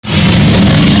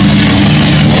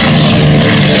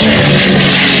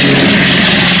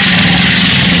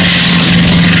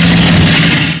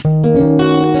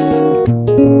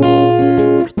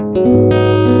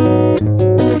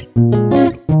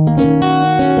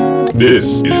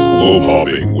This is Globe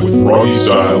Hopping with Froggy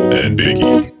Style and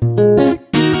Binky.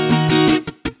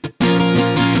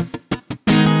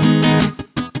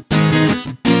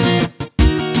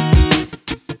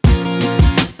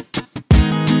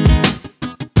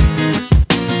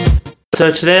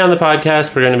 So today on the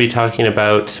podcast, we're going to be talking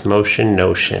about Motion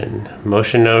Notion.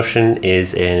 Motion Notion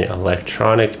is an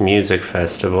electronic music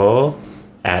festival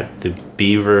at the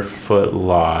Beaverfoot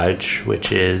Lodge,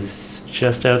 which is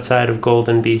just outside of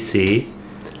Golden, BC.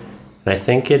 And I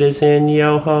think it is in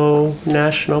Yoho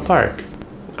National Park.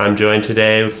 I'm joined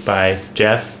today by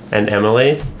Jeff and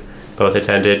Emily. Both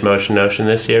attended Motion Notion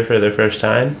this year for their first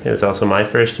time. It was also my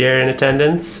first year in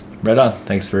attendance. Right on.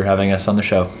 Thanks for having us on the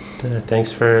show.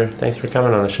 Thanks for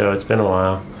coming on the show. It's been a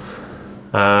while.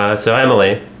 So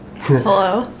Emily.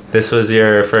 Hello. This was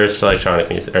your first electronic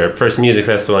music, or first music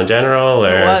festival in general, or?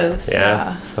 It was,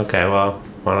 yeah. Okay, well,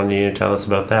 why don't you tell us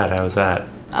about that? How was that?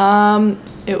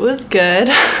 It was good.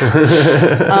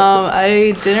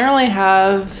 I didn't really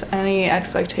have any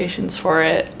expectations for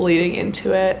it leading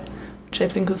into it, which I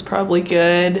think was probably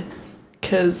good,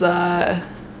 because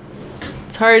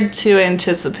it's hard to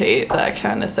anticipate that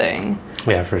kind of thing.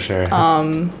 Yeah, for sure. I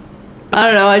don't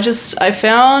know, I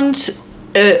found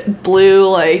it blew,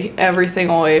 like, everything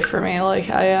away for me. Like,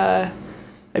 I've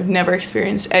never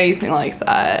experienced anything like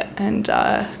that, and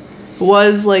it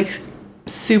was, like,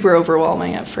 super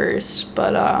overwhelming at first,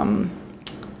 but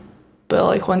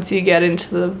like, once you get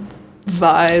into the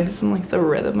vibes and, like, the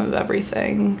rhythm of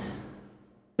everything,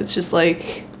 it's just,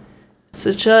 like,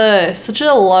 such a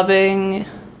loving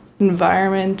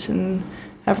environment, and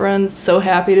everyone's so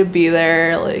happy to be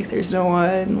there. Like, there's no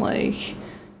one, like,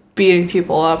 beating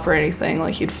people up or anything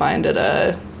like you'd find at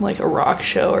a rock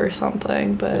show or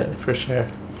something, but yeah, for sure.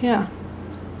 Yeah.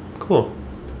 Cool.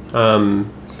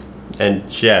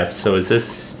 And Jeff, so is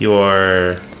this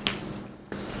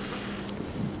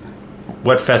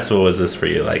what festival was this for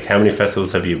you? Like, how many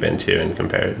festivals have you been to in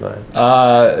comparative line?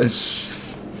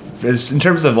 It's in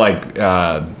terms of, like,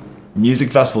 music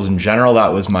festivals in general, that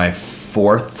was my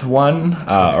fourth one,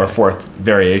 or fourth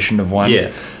variation of one.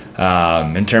 Yeah.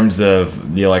 In terms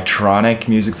of the electronic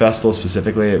music festival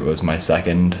specifically, it was my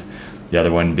second, the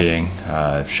other one being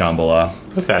Shambhala.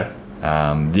 Okay.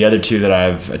 The other two that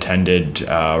I've attended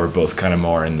were both kind of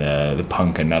more in the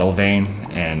punk and metal vein,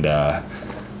 and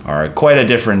are quite a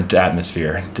different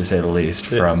atmosphere, to say the least,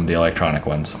 from the electronic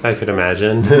ones. I could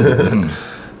imagine.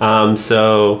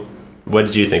 So what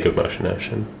did you think of Motion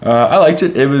Notion? I liked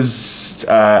it. It was.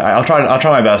 I'll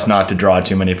try my best not to draw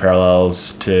too many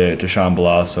parallels to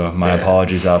Shambhala. So my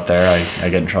apologies out there. I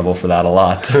get in trouble for that a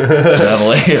lot.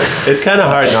 Definitely. It's kind of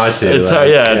hard not to. It's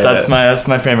that's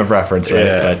my frame of reference, right?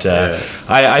 Yeah, but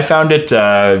I found it.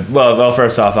 Well.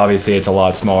 First off, obviously, it's a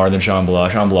lot smaller than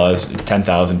Shambhala. Shambhala is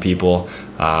 10,000 people,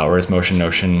 whereas Motion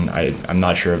Notion, I'm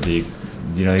not sure of the.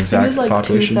 You know the exact like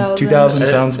population? 2,000. 2,000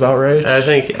 sounds about right. I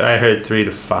think I heard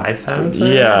 3,000 to 5,000.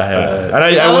 Yeah. And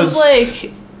I was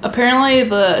like, apparently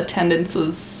the attendance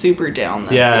was super down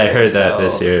this year. Yeah, I heard that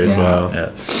this year as well.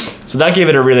 Yeah. So that gave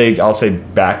it a really, I'll say,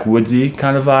 backwoodsy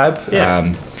kind of vibe.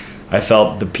 Yeah. I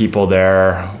felt the people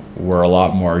there were a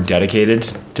lot more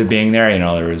dedicated to being there. You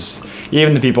know, there was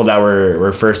even the people that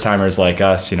were first timers like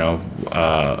us. You know,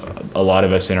 a lot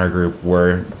of us in our group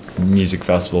were music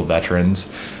festival veterans.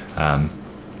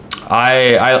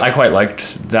 I quite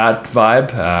liked that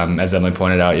vibe. As Emily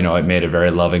pointed out, you know, it made a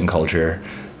very loving culture.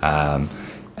 And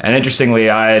interestingly,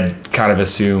 I had kind of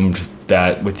assumed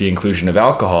that with the inclusion of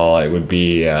alcohol, it would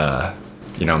be,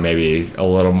 you know, maybe a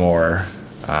little more,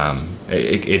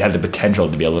 it had the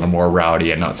potential to be a little more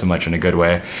rowdy and not so much in a good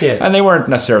way. Yeah. And they weren't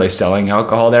necessarily selling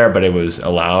alcohol there, but it was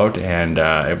allowed, and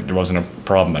there wasn't a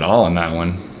problem at all in that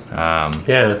one.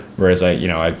 Whereas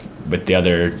with the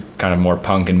other kind of more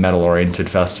punk and metal oriented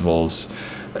festivals,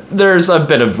 there's a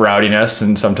bit of rowdiness,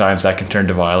 and sometimes that can turn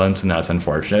to violence, and that's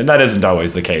unfortunate. That isn't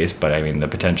always the case, but I mean, the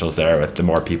potential's there with the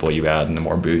more people you add and the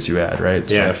more booze you add, right?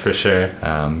 So, yeah, for sure.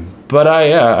 But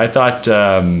I thought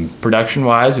production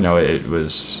wise, you know, it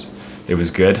was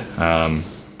good.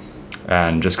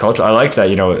 And just culture, I liked that,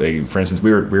 you know, like, for instance,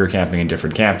 we were camping in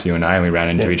different camps, you and I, and we ran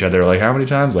into each other like how many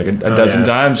times? Like a dozen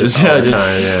times?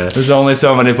 There's only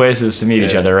so many places to meet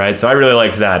each other, right? So I really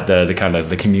liked that, the kind of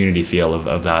the community feel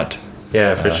of that.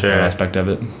 Yeah, for sure. Aspect of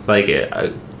it. Like,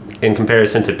 in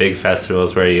comparison to big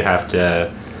festivals where you have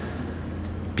to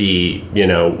be, you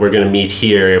know, we're going to meet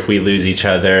here if we lose each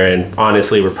other, and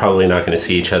honestly, we're probably not going to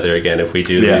see each other again if we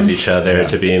do lose each other,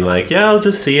 to being like, yeah, I'll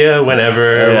just see you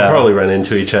whenever, we'll probably run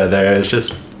into each other. It's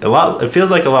just it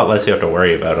feels like a lot less you have to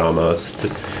worry about almost.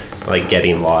 like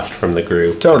getting lost from the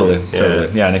group. Totally.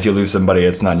 Yeah, and if you lose somebody,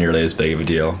 it's not nearly as big of a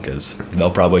deal because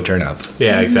they'll probably turn up.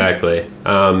 Yeah, exactly.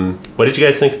 What did you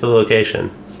guys think of the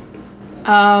location?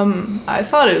 I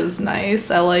thought it was nice.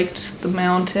 I liked the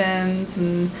mountains,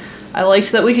 and I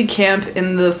liked that we could camp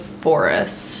in the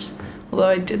forest. Although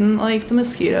I didn't like the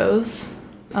mosquitoes.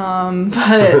 But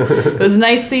it was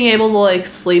nice being able to like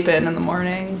sleep in the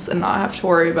mornings and not have to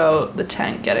worry about the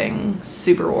tent getting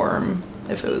super warm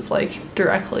if it was like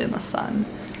directly in the sun.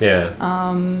 Yeah.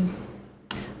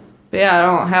 But yeah, I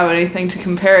don't have anything to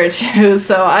compare it to,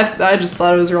 so I just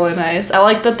thought it was really nice. I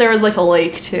liked that there was like a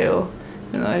lake too,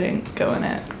 even though I didn't go in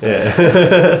it.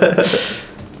 Yeah.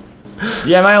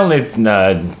 Yeah, my only,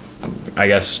 I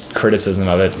guess, criticism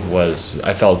of it was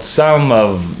I felt some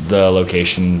of the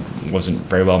location wasn't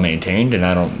very well maintained, and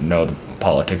I don't know the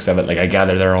politics of it. Like, I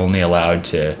gather they're only allowed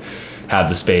to have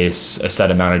the space a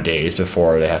set amount of days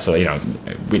before they have, so, you know,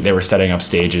 they were setting up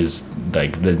stages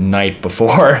like the night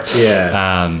before.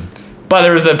 Yeah. But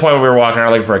there was a point where we were walking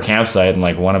around looking for a campsite, and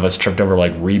like one of us tripped over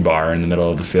like rebar in the middle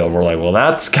of the field. We're like, well,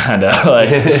 that's kind of like,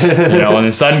 you know, when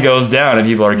the sun goes down and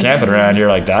people are camping around here,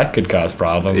 like that could cause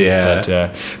problems.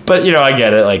 Yeah. But you know, I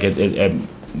get it. Like it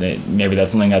maybe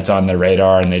that's something that's on their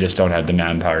radar, and they just don't have the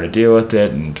manpower to deal with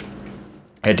it, and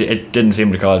it didn't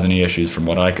seem to cause any issues from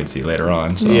what I could see later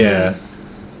on. So. Yeah.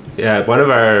 Yeah. One of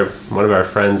our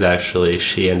friends actually,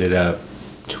 she ended up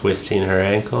twisting her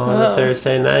ankle on a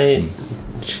Thursday night.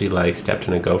 She like stepped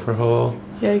in a gopher hole.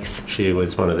 Yikes. She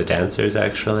was one of the dancers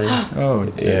actually.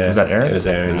 Oh, yeah. Was that Erin? It was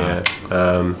Erin, yeah.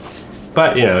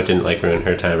 But you know, it didn't like ruin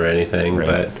her time or anything. Right.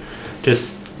 But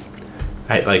just,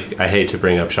 I hate to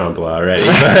bring up Shambhala already,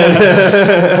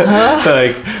 but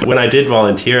like when I did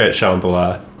volunteer at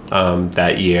Shambhala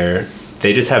that year,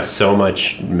 they just have so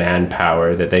much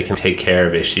manpower that they can take care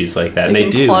of issues like that, and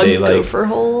they do. Plug they like gopher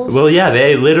holes. Well, yeah,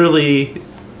 they literally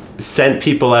sent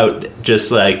people out,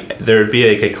 just like there would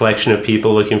be like a collection of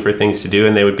people looking for things to do,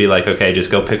 and they would be like, okay,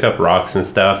 just go pick up rocks and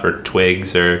stuff or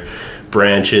twigs or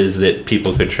branches that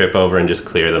people could trip over and just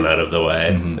clear them out of the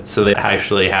way. Mm-hmm. So they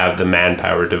actually have the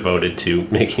manpower devoted to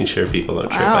making sure people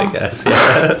don't trip. I guess.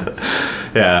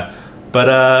 Yeah. Yeah.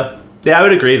 But yeah, I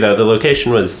would agree though, the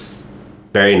location was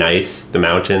very nice. The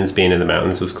mountains, being in the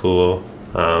mountains was cool.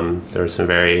 There were some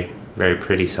very, very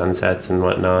pretty sunsets and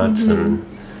whatnot. Mm-hmm. And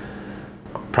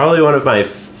probably one of my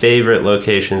favorite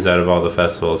locations out of all the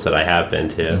festivals that I have been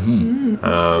to.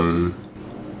 Mm-hmm.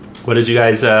 What did you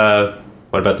guys,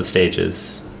 what about the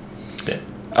stages? Yeah.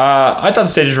 I thought the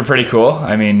stages were pretty cool.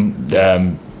 I mean,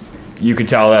 you could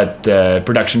tell that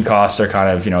production costs are kind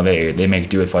of, you know, they make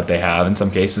do with what they have in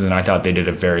some cases, and I thought they did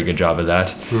a very good job of that.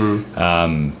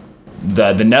 Mm-hmm.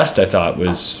 The nest, I thought,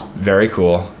 was very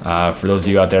cool. For those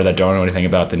of you out there that don't know anything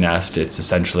about the nest, it's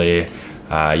essentially...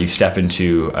 you step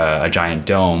into a giant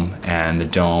dome, and the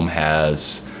dome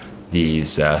has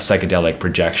these psychedelic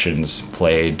projections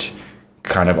played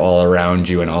kind of all around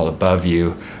you and all above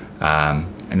you.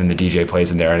 And then the DJ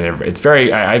plays in there, and it's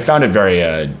very. I found it very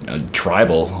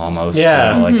tribal almost. Yeah,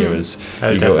 you know, like it was.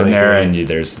 You go in there, and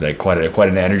there's like quite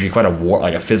an energy,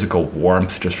 like a physical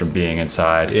warmth just from being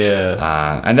inside.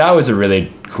 Yeah. And that was a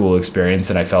really cool experience,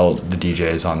 and I felt the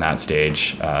DJs on that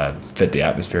stage fit the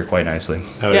atmosphere quite nicely.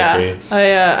 I would agree.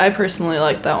 I personally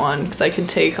liked that one because I could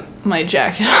take my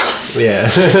jacket off. Yeah.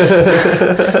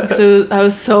 So I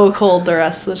was so cold the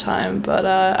rest of the time, but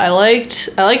I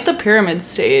liked the pyramid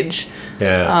stage.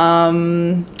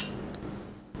 Yeah.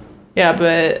 Yeah,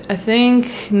 but I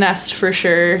think Nest for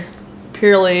sure,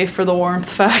 purely for the warmth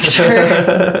factor.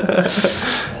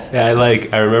 Yeah,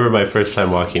 I remember my first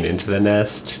time walking into the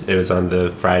Nest. It was on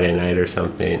the Friday night or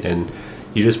something, and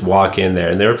you just walk in there,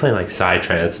 and they were playing like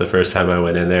Psytrance the first time I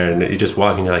went in there, and you just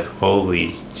walk and you're like,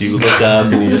 holy, you look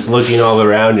up and you're just looking all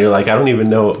around, and you're like, I don't even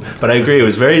know. But I agree, it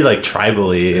was very like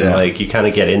tribally, and like you kind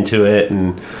of get into it,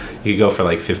 and you could go for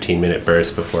like 15-minute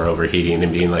bursts before overheating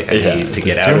and being like, I need to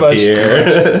get out of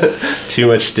here. Too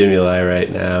much stimuli right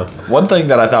now. One thing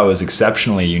that I thought was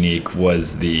exceptionally unique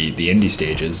was the indie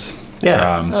stages.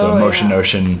 Yeah. Motion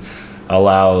Ocean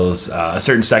allows a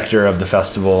certain sector of the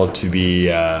festival to be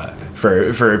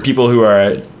for people who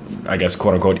are, I guess,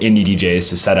 quote unquote indie DJs,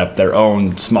 to set up their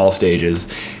own small stages,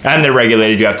 and they're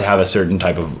regulated. You have to have a certain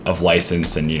type of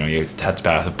license, and you know you have to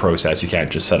pass a process. You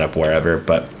can't just set up wherever.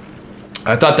 But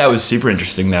I thought that was super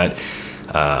interesting that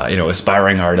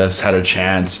aspiring artists had a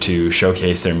chance to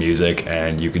showcase their music,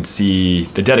 and you could see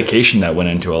the dedication that went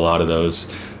into a lot of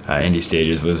those indie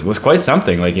stages was quite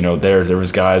something. Like, you know, there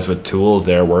was guys with tools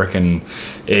there working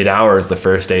 8 hours the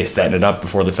first day setting it up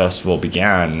before the festival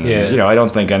began. Yeah. You know, I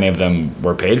don't think any of them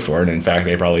were paid for it. In fact,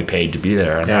 they probably paid to be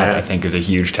there. And that, I think, is a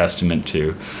huge testament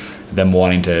to them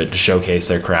wanting to showcase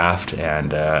their craft,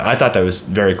 and I thought that was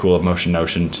very cool of Motion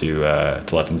Notion to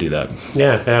let them do that.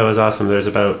 Yeah, it was awesome. There's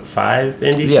about 5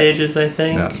 indie stages, I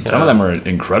think. Yeah. Some of them were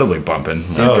incredibly bumping.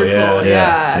 Super cool.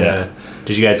 Yeah.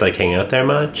 Did you guys like hang out there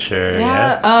much? Or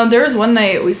there was one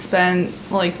night we spent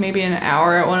like maybe an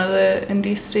hour at one of the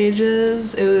indie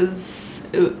stages.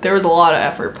 There was a lot of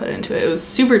effort put into it. It was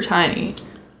super tiny,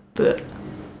 but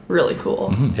really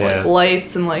cool. Like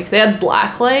lights and like they had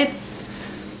black lights.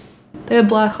 They had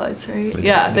black lights, right?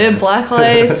 Yeah, they had black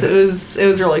lights. It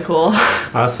was really cool.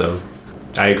 Awesome.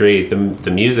 I agree.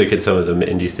 The music at some of the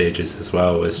indie stages as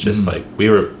well was just like, we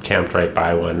were camped right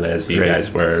by one as you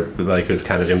guys were. Like, it was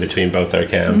kind of in between both our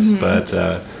camps. But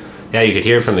you could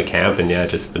hear from the camp, and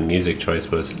just the music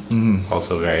choice was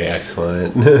also very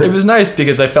excellent. It was nice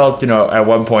because I felt, at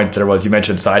one point you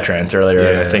mentioned Psytrance earlier,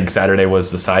 and I think Saturday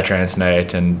was the Psytrance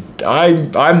night, and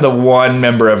I'm the one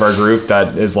member of our group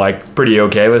that is like pretty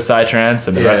okay with Psytrance,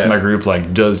 and the rest of my group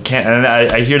like just can't, and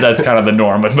I hear that's kind of the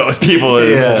norm with most people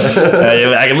is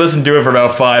I can listen to it for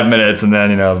about 5 minutes and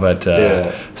then,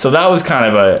 so that was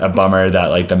kind of a bummer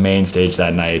that like the main stage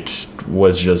that night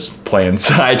was just playing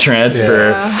Psytrance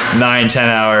for 9-10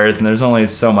 hours, and there's only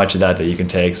so much of that you can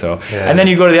take. So and then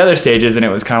you go to the other stages and it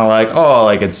was kind of like, oh,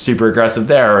 like it's super aggressive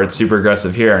there or it's super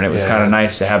aggressive here, and it was kind of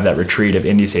nice to have that retreat of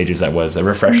indie stages. That was a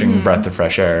refreshing breath of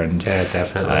fresh air, and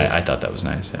definitely I thought that was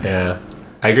nice.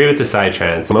 I agree with the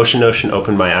Psytrance. Motion Notion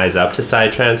opened my eyes up to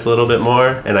Psytrance a little bit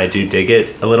more, and I do dig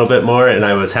it a little bit more, and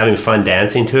I was having fun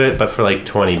dancing to it, but for like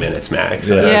 20 minutes max.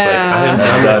 And I was like, I am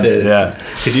done with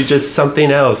this. Could you just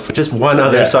something else? Just one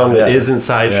other song that isn't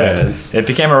Psytrance. It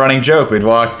became a running joke. We'd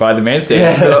walk by the main stage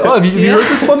and be like, oh, have you heard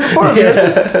this one before?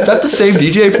 Is that the same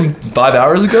DJ from 5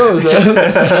 hours ago?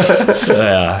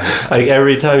 Like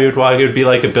every time you would walk, it would be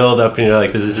like a build-up, and you're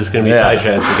like, this is just going to be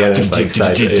Psytrance again. It's like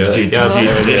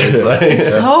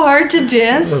Psytrance. It's so hard to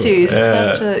dance to. You just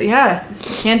have to, you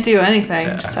can't do anything.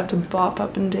 You just have to bop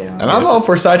up and down. And I'm all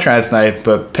for Psytrance night,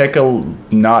 but pick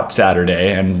not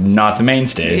Saturday and not the main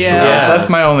stage. That's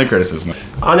my only criticism.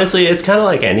 Honestly, it's kind of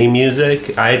like any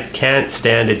music. I can't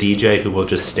stand a DJ who will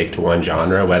just stick to one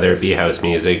genre, whether it be house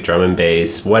music, drum and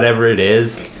bass, whatever it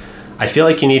is. I feel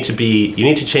like you need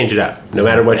to change it up, no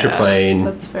matter what you're playing.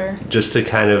 That's fair. Just to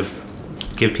kind of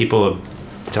give people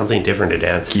something different to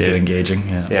dance to. Keep it engaging,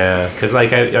 because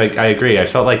like I agree. I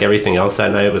felt like everything else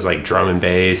that night was like drum and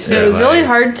bass. It was really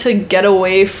hard to get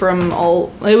away from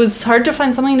all. It was hard to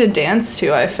find something to dance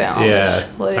to. I found.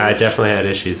 I definitely had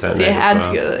issues that night. So you had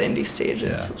to go to the indie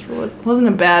stages. It wasn't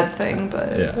a bad thing, but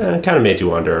it kind of made you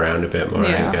wander around a bit more,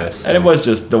 I guess. And it was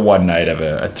just the one night of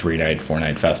a 3-night,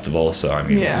 4-night festival. So I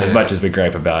mean, as much as we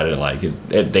gripe about it, like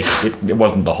it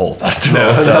wasn't the whole festival.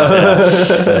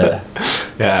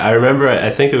 I remember. I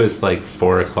think it was like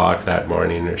 4:00 that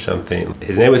morning or something.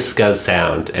 His name was Scuzz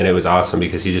Sound, and it was awesome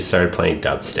because he just started playing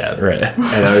dubstep. Right.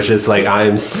 And I was just like, I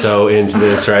am so into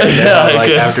this right now.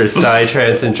 Like after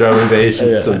Psytrance and drum and bass,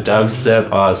 just some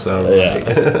dubstep, awesome.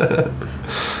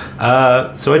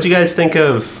 So what'd you guys think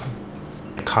of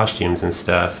costumes and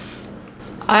stuff?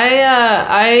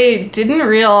 I didn't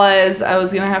realize I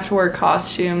was gonna have to wear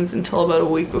costumes until about a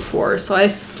week before, so I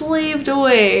slaved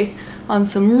away on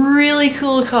some really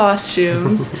cool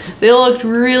costumes. They looked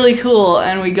really cool,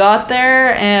 and we got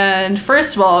there, and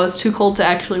first of all, it was too cold to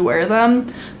actually wear them.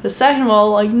 But second of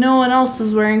all, like, no one else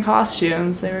was wearing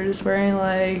costumes. They were just wearing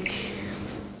like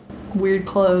weird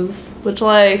clothes, which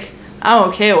like I'm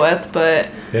okay with, but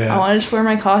I wanted to wear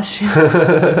my costumes.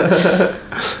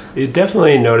 You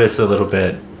definitely notice a little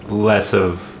bit less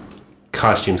of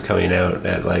costumes coming out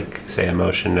at like say a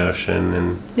Motion Notion,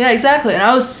 and exactly, and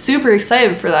I was super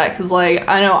excited for that because like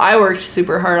I know I worked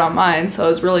super hard on mine, so I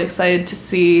was really excited to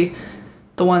see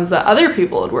the ones that other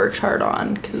people had worked hard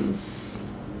on, because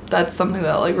that's something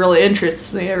that like really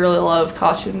interests me. I really love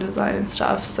costume design and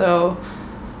stuff, so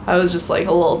I was just like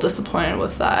a little disappointed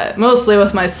with that, mostly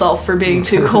with myself for being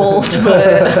too cold.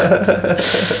 But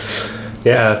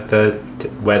the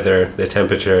weather, the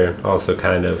temperature also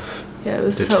kind of it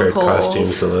was deterred so cold.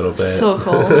 Costumes a little bit. So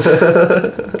cold.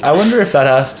 I wonder if that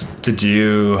has to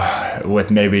do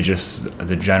with maybe just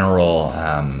the general,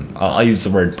 I'll use the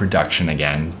word production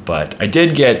again, but I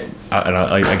did get,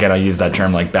 I'll use that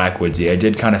term like backwoodsy, I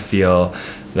did kind of feel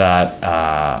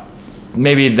that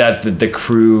maybe that the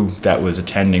crew that was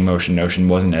attending Motion Notion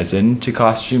wasn't as into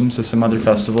costumes as some other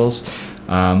festivals.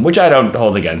 Which I don't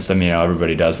hold against them,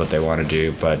 everybody does what they want to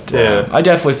do, but I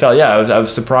definitely felt, I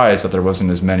was surprised that there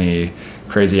wasn't as many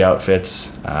crazy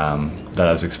outfits that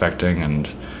I was expecting, and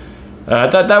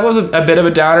that was a bit of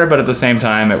a downer, but at the same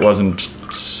time, it wasn't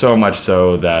so much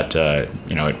so that,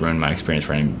 it ruined my experience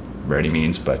for by any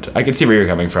means, but I can see where you're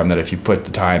coming from, that if you put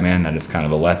the time in and it's kind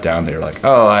of a letdown, they're like,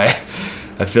 oh, I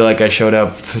feel like I showed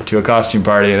up to a costume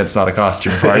party and it's not a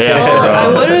costume party.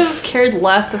 Well, I would have cared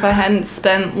less if I hadn't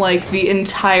spent like the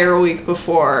entire week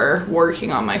before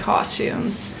working on my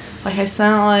costumes. Like I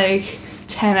spent like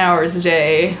 10 hours a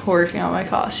day working on my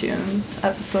costumes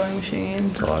at the sewing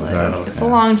machine. It's a long time. It's a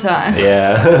long time.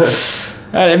 Yeah.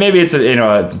 And maybe it's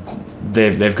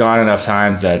they've gone enough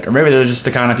times that, or maybe they're just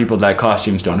the kind of people that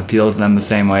costumes don't appeal to them the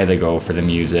same way. They go for the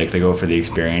music, they go for the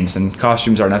experience, and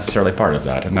costumes aren't necessarily part of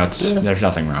that. And there's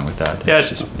nothing wrong with that. Yeah. It's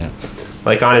just,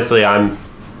 Like honestly, I'm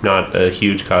not a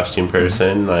huge costume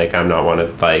person. Like I'm not one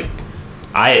of like.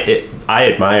 I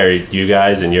admire you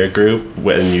guys and your group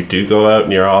when you do go out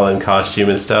and you're all in costume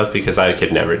and stuff, because I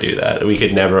could never do that. We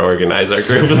could never organize our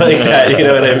group like that, you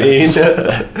know what I mean?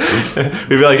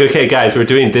 We'd be like, okay, guys, we're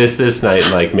doing this night,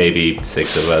 and like maybe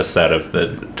 6 of us out of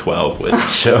the 12 would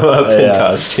show up in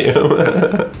costume.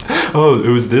 Oh, it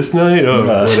was this night? Oh,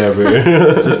 whatever.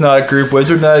 Is this not group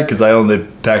wizard night? Because I only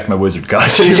packed my wizard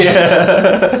costume.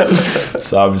 Yeah.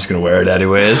 So I'm just going to wear it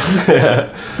anyways. Yeah.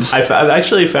 I've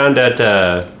actually found that,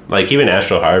 like even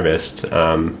Astral Harvest,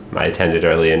 I attended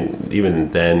early, and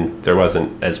even then there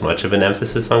wasn't as much of an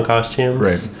emphasis on costumes.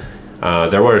 Right.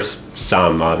 There were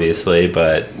some, obviously,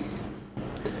 but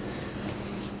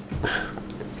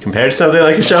compared to something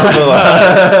like a Shambhala,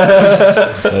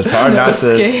 it's hard not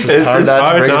to. It's hard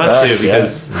not to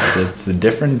because it's a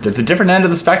different end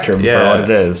of the spectrum for what it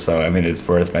is. So I mean, it's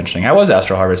worth mentioning. How was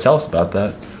Astral Harvest? Tell us about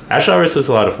that. Astral Harvest was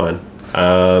a lot of fun.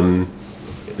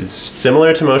 It was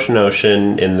similar to Motion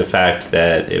Ocean in the fact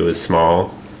that it was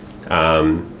small.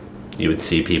 You would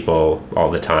see people all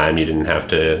the time. You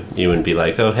wouldn't be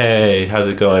like, oh, hey, how's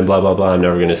it going? Blah, blah, blah. I'm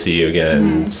never going to see you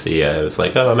again. See ya. It was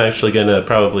like, oh, I'm actually going to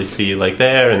probably see you like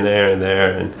there and there and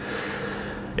there. And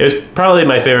it was probably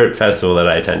my favorite festival that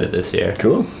I attended this year.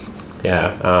 Cool.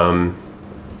 Yeah.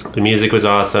 The music was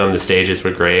awesome. The stages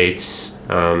were great.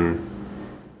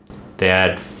 They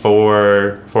had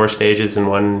four stages and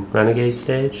one Renegade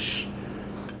stage.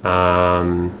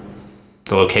 The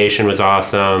location was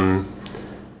awesome.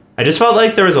 I just felt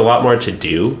like there was a lot more to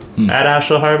do at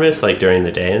Astral Harvest, like during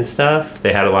the day and stuff.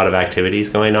 They had a lot of activities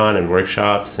going on and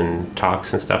workshops and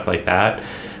talks and stuff like that.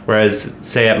 Whereas,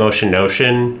 say at Motion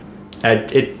Notion,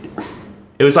 it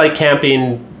was like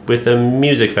camping with a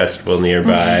music festival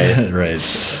nearby. Right.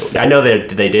 I know that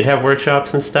they did have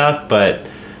workshops and stuff, but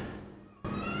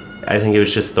I think it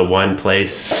was just the one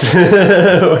place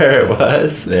where it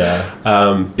was. Yeah.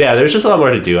 There's just a lot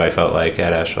more to do, I felt like,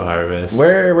 at Astral Harvest.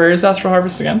 Where is Astral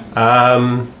Harvest again?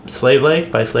 Slave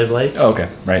Lake, by Slave Lake. Oh, okay.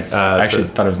 Right. I actually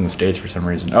thought it was in the States for some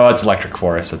reason. Oh, it's Electric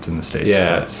Forest. It's in the States.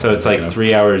 Yeah, so it's like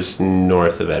 3 hours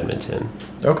north of Edmonton.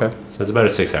 Okay. So it's about a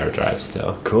 6-hour drive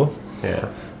still. Cool. Yeah.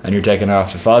 And you're taking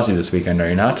off to Fozzy this weekend, are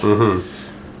you not?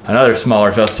 Mm-hmm. Another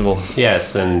smaller festival.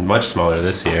 Yes, and much smaller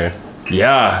this year.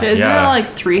 Yeah. Isn't it like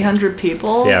 300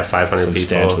 people? Yeah, 500 people.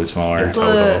 Substantially smaller. It's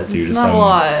not a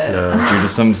lot. Due to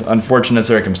some unfortunate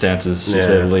circumstances, to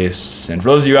say the least. And for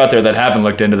those of you out there that haven't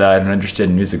looked into that and are interested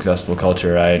in music festival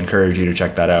culture, I encourage you to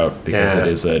check that out, because it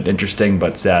is an interesting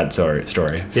but sad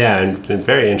story. Yeah, and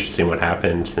very interesting what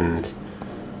happened. And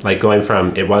like going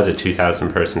from, it was a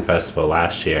 2,000 person festival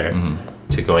last year,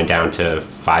 to going down to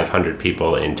 500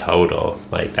 people in total.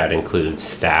 Like that includes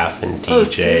staff and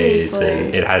DJs,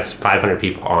 and it has 500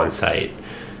 people on site.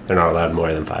 They're not allowed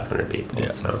more than 500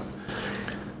 people. So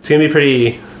it's gonna be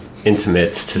pretty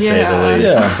intimate, to say the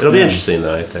least. It'll be interesting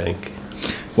though, I think.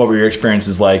 What were your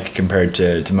experiences like compared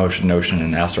to Motion Notion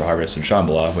and Astral Harvest and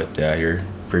Shambhala with your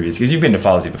previous, because you've been to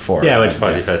Fozzy before? Yeah, I went to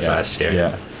Fozzy Fest last year.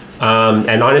 Yeah.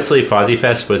 And honestly, Fozzy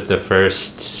Fest was the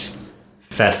first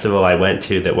festival I went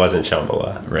to that wasn't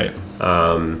Shambhala. Right.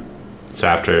 So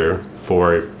after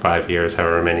 4 or 5 years,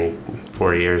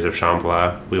 4 years of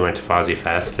Shambhala, we went to Fozzy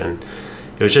Fest, and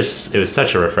it was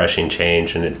such a refreshing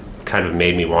change, and it kind of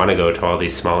made me want to go to all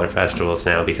these smaller festivals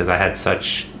now, because I had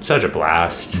such a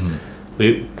blast.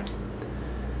 We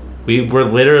were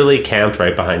literally camped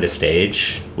right behind a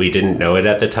stage. We didn't know it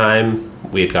at the time.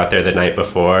 We had got there the night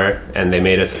before, and they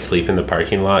made us sleep in the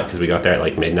parking lot because we got there at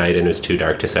like midnight and it was too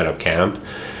dark to set up camp.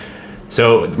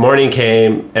 So the morning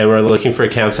came and we're looking for a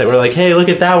campsite. We're like, hey, look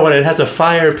at that one. It has a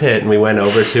fire pit. And we went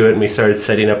over to it and we started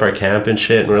setting up our camp and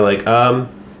shit. And we're like,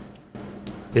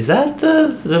 is that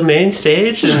the main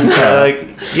stage? And like,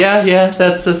 yeah,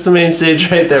 that's the main stage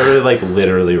right there. We're like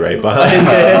literally right behind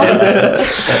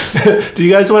it. Do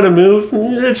you guys want to move?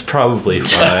 It's probably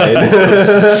fine.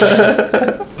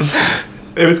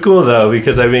 It was cool though,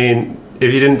 because I mean,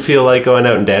 if you didn't feel like going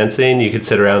out and dancing, you could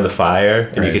sit around the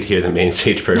fire and you could hear the main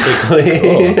stage perfectly.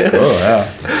 Cool,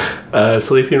 yeah.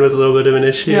 Sleeping was a little bit of an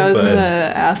issue. Yeah, I was going to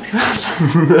ask about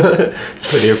that.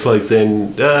 Put earplugs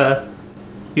in,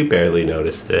 you barely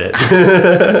noticed it.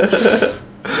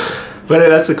 But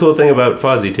that's the cool thing about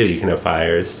Fozzy, too. You can have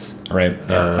fires. Right,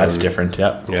 yeah, that's different,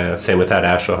 yeah. Yeah, same with that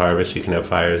Astral Harvest. You can have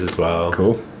fires as well.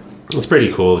 Cool. It's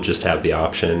pretty cool just to have the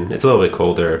option. It's a little bit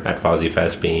colder at Fozzy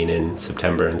Fest being in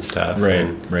September and stuff.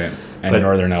 Right. And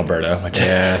northern Alberta, which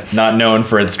is not known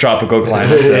for its tropical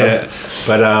climate. So. Yeah.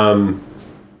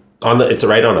 But it's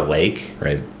right on a lake.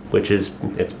 Right. Which is,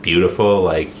 it's beautiful.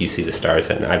 Like, you see the stars,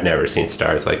 and I've never seen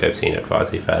stars like I've seen at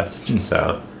Fozzy Fest.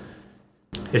 So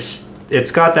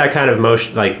it's got that kind of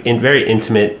motion, like, very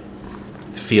intimate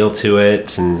feel to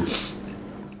it, and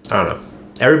I don't know.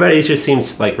 Everybody just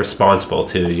seems like responsible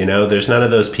too, you know? There's none of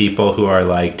those people who are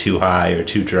like too high or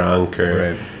too drunk,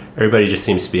 or everybody just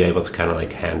seems to be able to kind of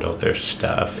like handle their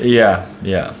stuff. Yeah.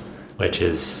 Which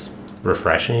is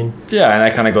refreshing. Yeah, and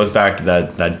that kind of goes back to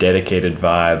that dedicated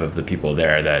vibe of the people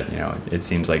there, that, you know, it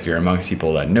seems like you're amongst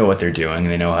people that know what they're doing and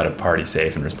they know how to party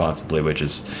safe and responsibly, which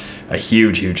is a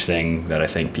huge thing that I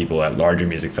think people at larger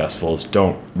music festivals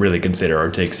don't really consider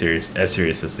or take as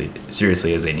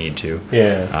seriously as they need to.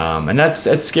 Yeah. And that's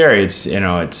scary. It's, you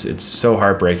know, it's so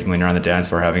heartbreaking when you're on the dance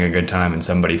floor having a good time and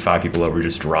somebody 5 people over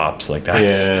just drops. Like,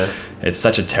 it's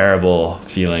such a terrible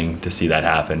feeling to see that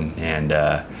happen. And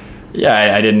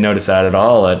I didn't notice that at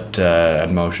all at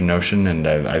Motion Notion, and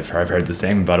I've heard the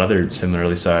same about other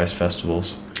similarly sized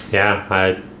festivals. Yeah,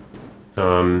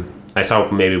 I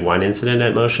saw maybe one incident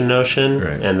at Motion Notion,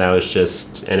 and that was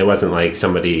just, and it wasn't like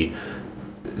somebody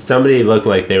looked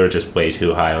like they were just way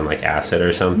too high on like acid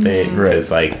or something,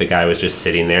 because like the guy was just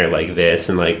sitting there like this,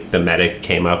 and like the medic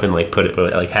came up and like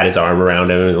had his arm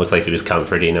around him, and it looked like he was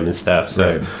comforting him and stuff.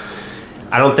 So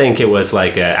I don't think it was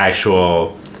like an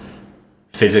actual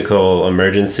physical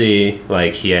emergency,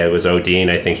 like he was ODing.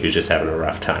 I think he was just having a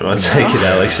rough time on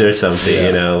psychedelics or something,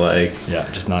 you know, like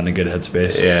just not in a good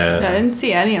headspace. I didn't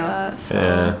see any of that.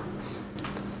 So.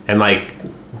 And like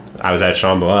I was at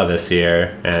Shambhala this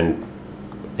year, and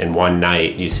in one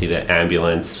night you see the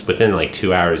ambulance within like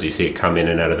 2 hours, you see it come in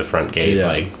and out of the front gate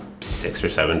like 6 or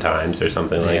 7 times or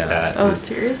something like that. Oh,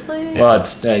 seriously? Well,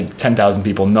 it's 10,000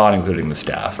 people, not including the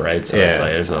staff, right? So it's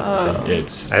like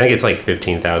it's I think it's like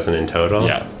 15,000 in total.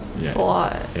 Yeah. It's a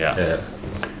lot. Yeah.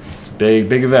 It's a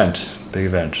big event. Big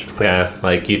event. Yeah,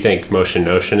 like you think Motion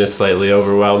Notion is slightly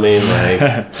overwhelming, like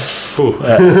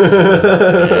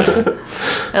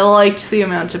I liked the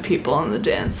amount of people on the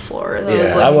dance floor.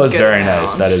 That was very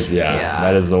nice. That is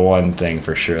that is the one thing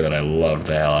for sure that I loved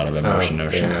the hell out of Motion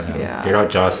Notion. Yeah. You're not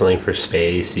jostling for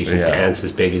space. You can dance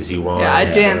as big as you want. Yeah,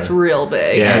 I dance real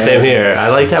big. Yeah, same here. I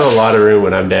like to have a lot of room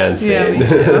when I'm dancing. Yeah, me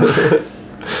too.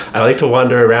 I like to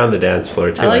wander around the dance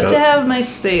floor too. I like to have my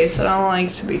space. I don't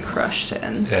like to be crushed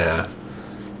in. Yeah.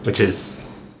 Which is,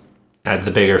 at the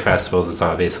bigger festivals, it's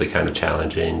obviously kind of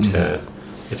challenging to...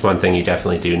 It's one thing you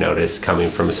definitely do notice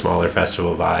coming from a smaller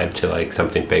festival vibe to like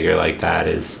something bigger like that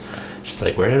is just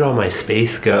like, where did all my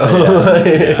space go?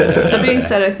 That being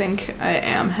said, I think I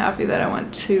am happy that I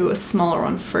went to a smaller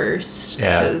one first.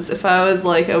 Because if I was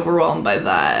like overwhelmed by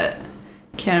that,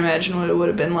 can't imagine what it would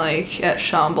have been like at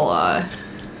Shambhala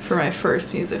for my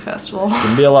first music festival. It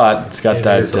can be a lot. It's got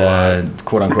that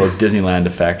quote unquote Disneyland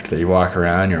effect that you walk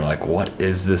around, you're like, what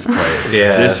is this place? Is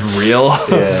this real?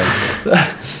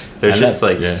 There's just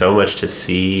so much to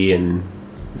see and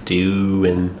do,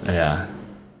 and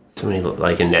so many,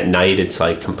 like, and at night it's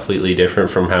like completely different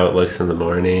from how it looks in the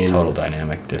morning. Total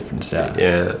dynamic difference.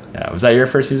 Yeah. Was that your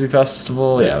first music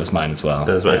festival? Yeah, it was mine as well.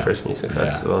 That was my first music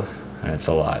festival. It's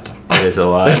a lot. It is a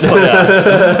lot.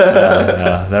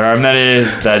 There are many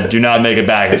that do not make it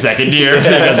back a second year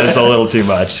because it's a little too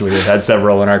much. We've had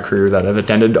several in our crew that have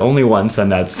attended only once,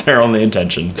 and that's their only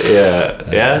intention.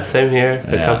 Same here.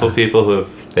 A couple people who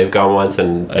they've gone once,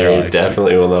 and they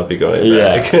definitely will not be going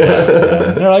back.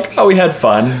 They're like, oh, we had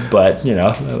fun, but, you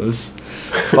know, it was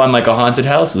fun like a haunted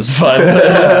house was fun.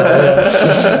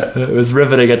 It was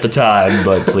riveting at the time,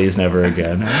 but please never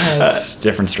again. It's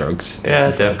different strokes.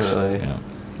 Definitely. Yeah.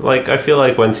 Like, I feel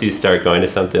like once you start going to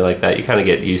something like that, you kind of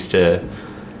get used to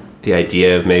the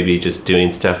idea of maybe just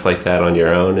doing stuff like that on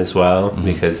your own as well,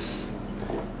 because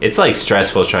it's like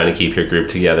stressful trying to keep your group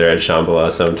together at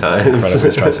Shambhala sometimes.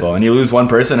 Incredibly stressful. And you lose one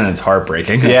person and it's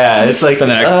heartbreaking. Yeah, it's like... Spend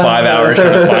the next 5 hours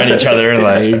trying to find each other, and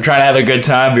like you're trying to have a good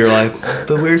time, but you're like,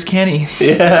 but where's Kenny?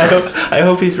 Yeah, I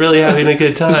hope he's really having a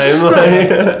good time.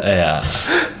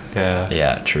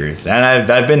 Yeah, truth.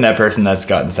 And I've been that person that's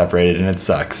gotten separated, and it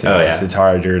sucks. It's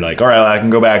hard. You're like, all right, well, I can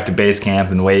go back to base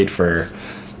camp and wait for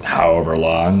however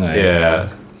long. Or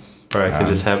I can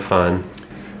just have fun.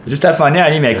 Just have fun, yeah.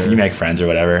 And you make friends or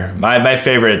whatever. My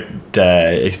favorite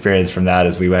experience from that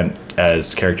is we went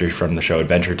as characters from the show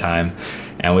Adventure Time,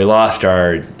 and we lost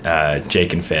our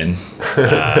Jake and Finn,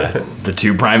 the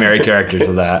two primary characters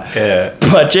of that. Yeah.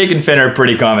 But Jake and Finn are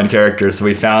pretty common characters, so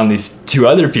we found these two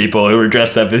other people who were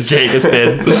dressed up as Jake and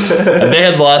Finn, and they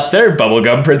had lost their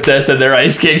bubblegum princess and their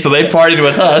ice king, so they partied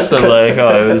with us. I'm like,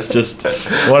 it was just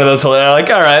one of those hilarious, like,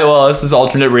 all right, well, this is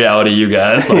alternate reality, you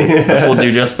guys. Like, this will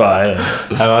do just fine.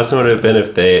 How awesome would it have been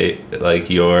if they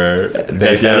found each other?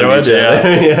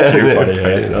 Yeah. Too funny,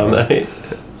 right? All night.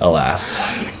 Alas.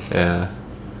 Yeah.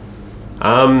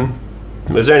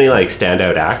 Was there any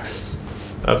standout acts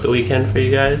of the weekend for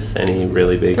you guys? Any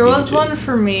really big? There was one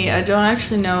for me. I don't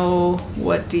actually know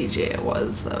what DJ it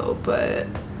was though, but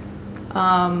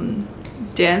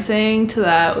dancing to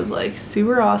that was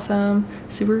super awesome,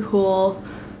 super cool.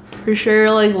 For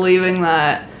sure, leaving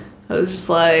that, I was just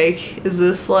is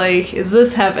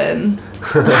this heaven?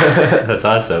 That's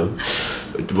awesome.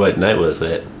 What night was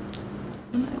it?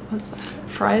 What night was that?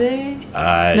 Friday?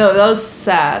 No, that was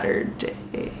Saturday.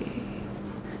 It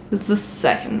was the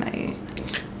second night.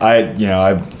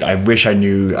 I wish I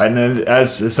knew. I know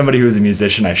as somebody who's a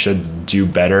musician, I should do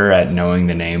better at knowing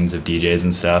the names of DJs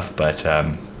and stuff, but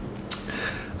I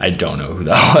don't know who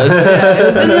that was. It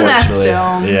was in the Nest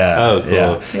Dome. Yeah. Oh,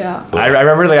 cool. Yeah. I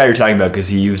remember the guy you're talking about because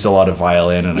he used a lot of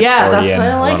violin and accordion. That's why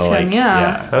I liked him.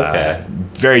 Yeah. Okay.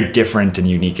 Very different and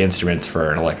unique instruments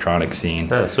for an electronic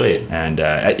scene. Oh, sweet. And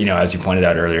as you pointed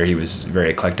out earlier, he was very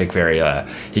eclectic.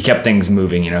 He kept things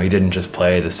moving. He didn't just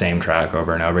play the same track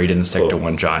over and over. He didn't stick to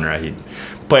one genre. He'd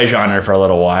play a genre for a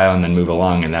little while and then move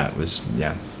along, and that was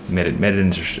made it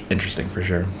interesting for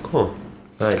sure. Cool.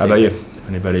 Nice. How about you?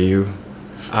 Anybody you?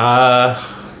 I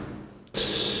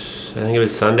think it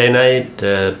was Sunday night.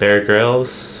 Bear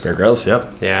Grylls. Bear Grylls,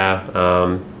 yep.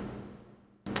 Yeah.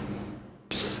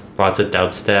 Just lots of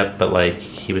dubstep, but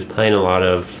he was playing a lot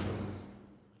of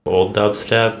old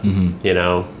dubstep,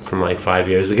 from 5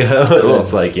 years ago. Cool.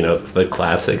 It's the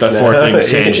classics. Before things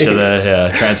changed to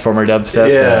the Transformer dubstep.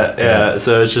 Yeah.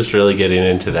 So it's just really getting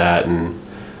into that, and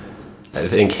I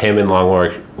think him and Long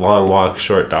Walk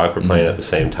Short Dock were playing at the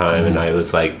same time, and I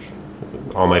was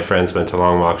all my friends went to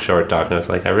Long Walk Short Dock, and I was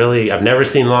I've never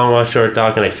seen Long Walk Short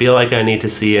Dock, and I feel like I need to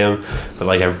see him, but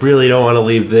I really don't want to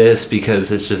leave this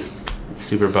because it's just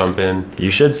super bumping.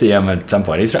 You should see him at some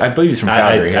point. I believe he's from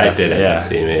Calgary. I did end up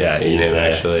seeing him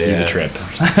actually. He's a trip.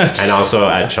 And also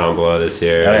at Chamblot this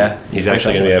year. Oh yeah, he's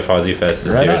actually going to be at Fozzy Fest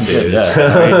this year too.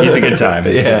 Yeah. He's a good time.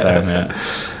 He's a good time. Yeah.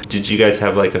 Did you guys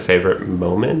have a favorite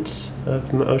moment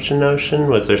of Motion Notion?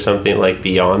 Was there something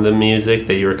beyond the music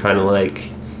that you were kind of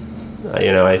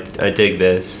I dig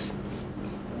this?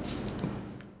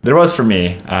 There was for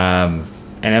me, and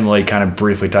Emily kind of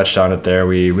briefly touched on it there.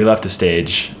 We left the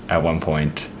stage at one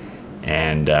point,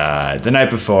 and the night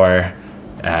before,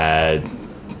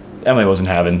 Emily wasn't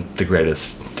having the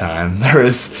greatest time. There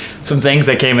was some things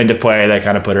that came into play that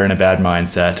kind of put her in a bad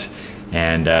mindset,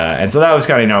 and so that was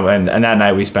kind of and that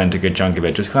night we spent a good chunk of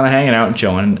it just kind of hanging out and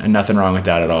chilling, and nothing wrong with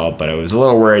that at all. But I was a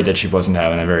little worried that she wasn't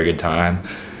having a very good time.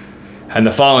 And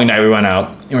the following night we went out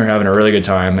and we were having a really good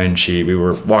time, and we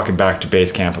were walking back to base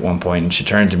camp at one point, and she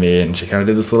turned to me and she kind of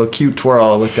did this little cute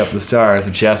twirl, looked up at the stars,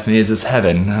 and she asked me, "Is this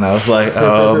heaven?" And I was like,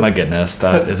 "Oh my goodness,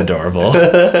 that is adorable."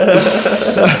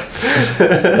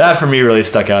 That for me really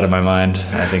stuck out in my mind.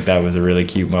 I think that was a really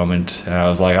cute moment, and I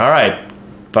was like, all right,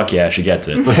 fuck yeah, she gets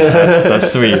it.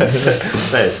 That's sweet.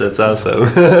 Nice, that's awesome.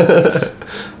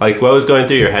 What was going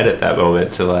through your head at that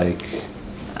moment to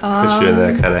push you in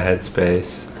that kind of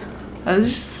headspace? I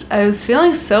was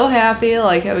feeling so happy.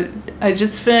 I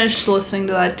just finished listening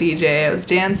to that DJ. I was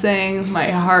dancing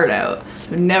my heart out.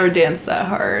 I've never danced that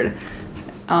hard.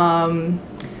 I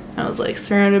was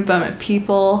surrounded by my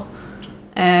people,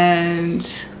 and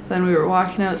then we were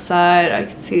walking outside. I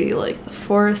could see the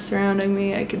forest surrounding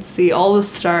me. I could see all the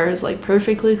stars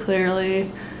perfectly clearly,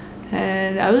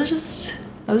 and I was just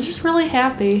really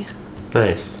happy.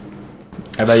 Nice.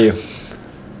 How about you?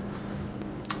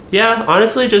 Yeah,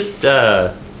 honestly, just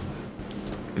the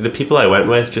people I went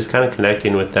with, just kind of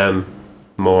connecting with them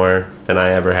more than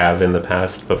I ever have in the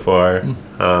past before.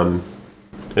 It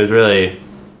was really,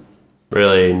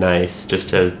 really nice just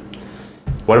to...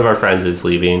 One of our friends is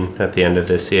leaving at the end of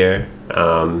this year,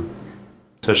 so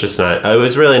it's just not... It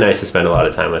was really nice to spend a lot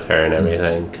of time with her and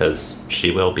everything, because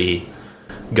she will be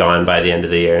gone by the end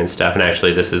of the year and stuff. And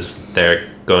actually, this is their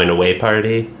going away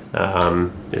party.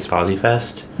 Is Fozzy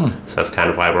Fest, so that's kind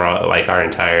of why we're all our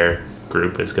entire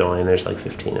group is going. There's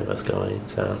 15 of us going,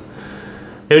 so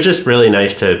it was just really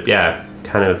nice to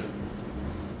kind of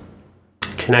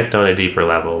connect on a deeper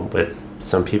level with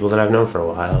some people that I've known for a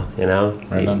while, you know?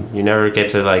 Right on. You never get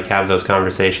to like have those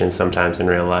conversations sometimes in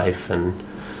real life, and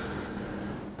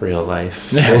real life.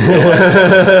 That's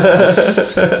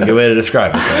a good way to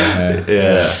describe it,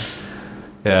 though.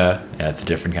 Yeah, it's a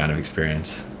different kind of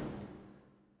experience.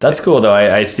 That's cool, though.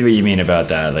 I see what you mean about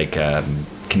that, like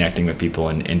connecting with people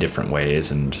in different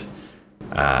ways, and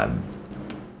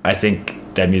I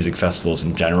think that music festivals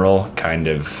in general kind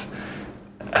of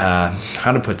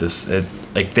how to put this,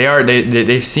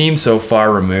 they seem so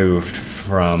far removed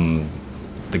from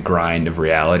the grind of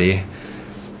reality,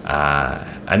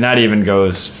 and that even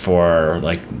goes for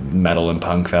like metal and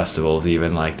punk festivals.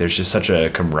 Even like there's just such a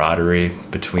camaraderie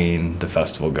between the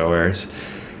festival goers.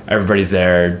 Everybody's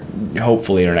there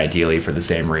hopefully and ideally for the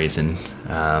same reason,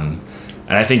 and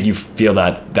I think you feel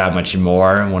that much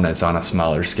more when it's on a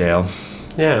smaller scale.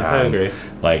 I agree.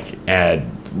 Like,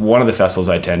 one of the festivals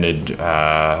I attended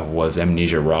was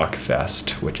Amnesia Rock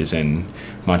Fest, which is in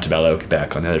Montebello,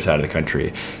 Quebec, on the other side of the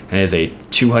country. And it is a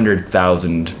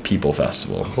 200,000 people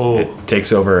festival. Oh. It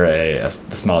takes over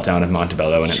the small town of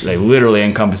Montebello, and it literally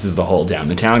encompasses the whole town.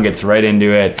 The town gets right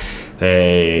into it.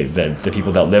 The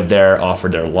people that live there offer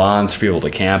their lawns for people to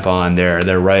camp on.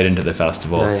 They're right into the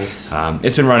festival. Nice.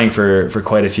 It's been running for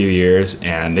quite a few years,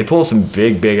 and they pull some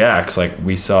big acts. Like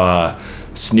we saw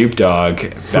Snoop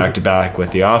Dogg back to back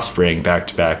with The Offspring, back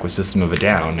to back with System of a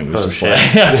Down. It was just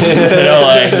like,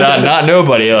 like not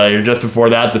nobody. Like just before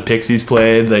that, the Pixies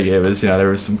played. Like it was, there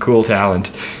was some cool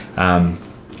talent,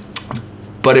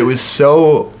 but it was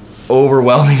so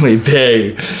overwhelmingly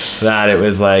big that it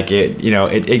was like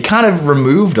it kind of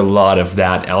removed a lot of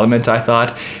that element, I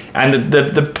thought, and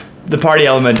the party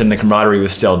element and the camaraderie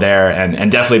was still there, and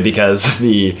definitely because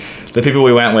the people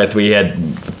we went with, we had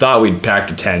thought we'd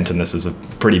packed a tent, and this is a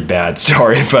pretty bad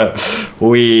story, but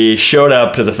we showed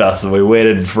up to the festival. We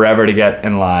waited forever to get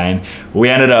in line. We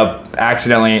ended up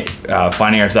accidentally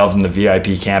finding ourselves in the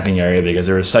VIP camping area because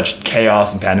there was such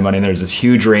chaos and pandemonium. There was this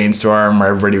huge rainstorm where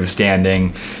everybody was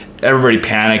standing. Everybody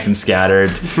panicked and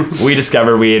scattered. We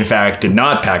discovered we, in fact, did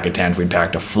not pack a tent. We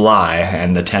packed a fly,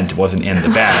 and the tent wasn't in the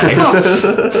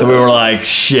bag. So we were like,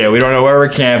 shit, we don't know where we're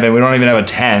camping. We don't even have a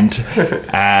tent.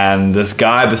 And this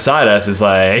guy beside us is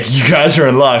like, you guys are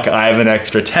in luck. I have an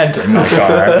extra tent in my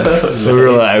car. So we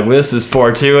were like, this is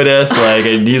fortuitous. Like,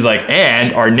 and he's like,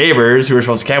 and our neighbors who were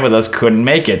supposed to camp with us couldn't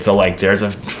make it. So, like, there's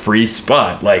a free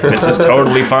spot. Like, this is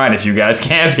totally fine if you guys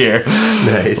camp here.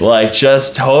 Nice. Like,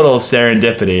 just total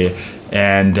serendipity.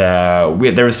 And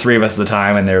there was 3 of us at the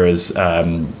time, and there was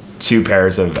 2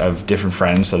 pairs of different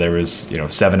friends, so there was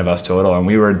 7 of us total, and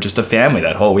we were just a family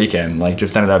that whole weekend. Like,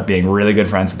 just ended up being really good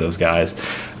friends with those guys.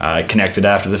 Connected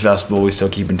after the festival. We still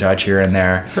keep in touch here and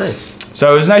there. Nice.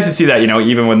 So it was nice to see that,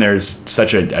 even when there's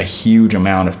such a huge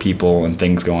amount of people and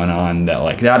things going on, that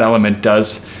like that element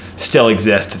does still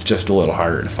exist. It's just a little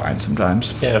harder to find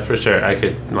sometimes. Yeah, for sure. I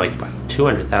could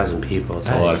 200,000 people.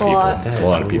 That's a lot of people. That's a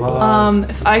lot of people.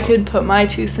 If I could put my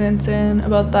 2 cents in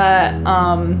about that,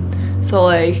 so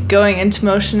like going into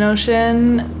Motion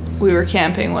Ocean, we were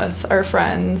camping with our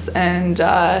friends, and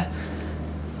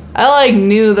I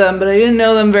knew them, but I didn't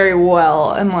know them very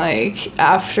well. And like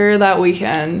after that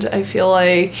weekend, I feel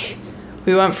like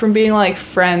we went from being like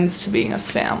friends to being a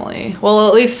family. Well,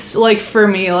 at least like for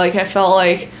me, like I felt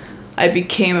like I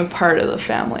became a part of the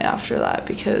family after that,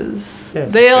 because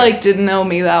they like didn't know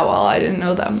me that well. I didn't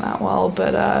know them that well,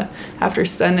 but after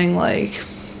spending like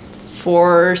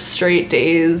 4 straight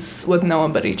days with no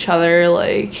one but each other,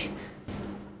 like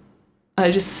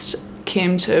I just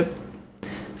came to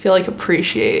feel like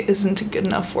appreciate isn't a good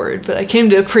enough word, but I came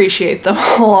to appreciate them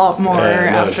a lot more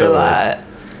after that.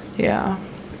 Yeah.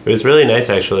 It was really nice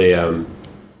actually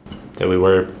that we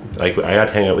were like, I got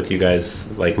to hang out with you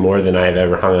guys like more than I've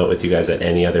ever hung out with you guys at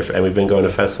any other, and we've been going to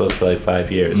festivals for like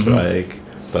 5 years,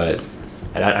 but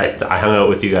I hung out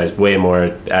with you guys way more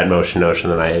at Motion Ocean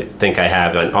than I think I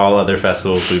have on all other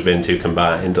festivals we've been to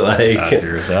combined. Like, I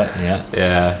agree with that.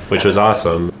 Yeah, which was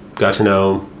awesome. Got to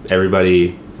know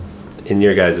everybody in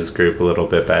your guys' group a little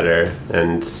bit better,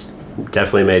 and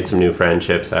definitely made some new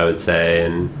friendships, I would say,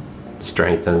 and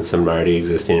strengthened some already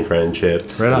existing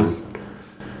friendships. Right on.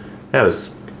 That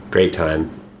was great time.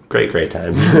 Great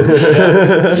time.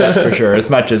 Yeah, for sure. As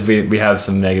much as we have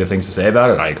some negative things to say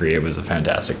about it, I agree it was a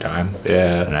fantastic time.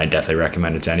 Yeah. And I definitely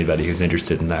recommend it to anybody who's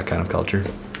interested in that kind of culture.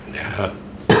 Yeah.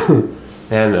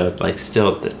 And like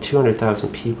still, the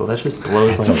 200,000 people, that just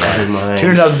blows my fucking mind.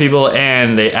 200,000 people,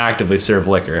 and they actively serve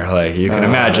liquor. Like, you can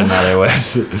imagine how it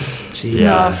was.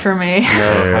 Not for me.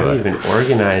 No, how do you even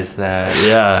organize that?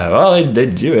 Yeah, well, they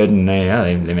do it, and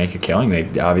they make a killing.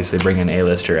 They obviously bring in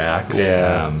A-lister acts.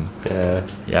 Yeah,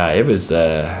 it was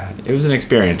an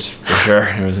experience, for sure.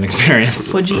 It was an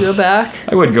experience. Would you go back?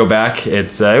 I would go back. It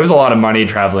was a lot of money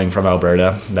traveling from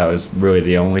Alberta. That was really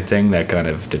the only thing that kind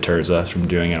of deters us from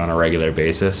doing it on a regular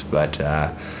basis. But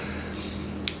I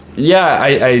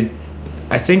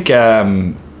think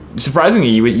surprisingly,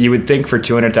 you would think for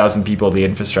 200,000 people the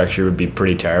infrastructure would be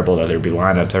pretty terrible, that there'd be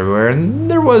lineups everywhere,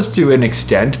 and there was to an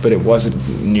extent, but it wasn't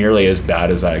nearly as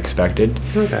bad as I expected.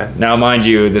 Okay. Now, mind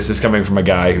you, this is coming from a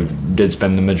guy who did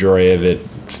spend the majority of it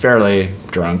fairly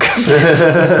drunk.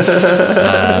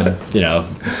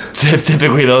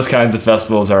 Typically those kinds of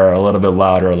festivals are a little bit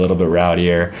louder, a little bit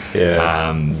rowdier.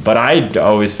 Yeah. But I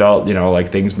always felt,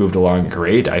 like things moved along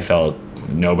great. I felt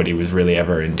nobody was really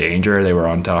ever in danger. They were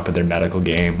on top of their medical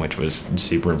game, which was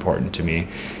super important to me.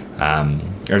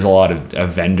 There's a lot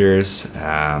of vendors.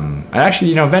 And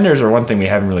actually, vendors are one thing we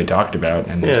haven't really talked about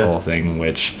in this whole thing,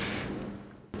 which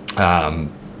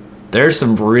there's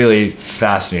some really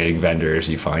fascinating vendors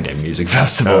you find at music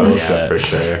festivals. For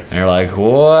sure. And you're like,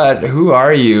 what? Who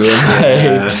are you?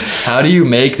 And how do you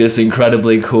make this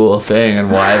incredibly cool thing?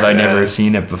 And why have I never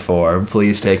seen it before?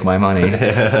 Please take my money.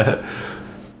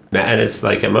 And it's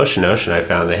like at Motion Ocean, I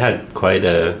found they had quite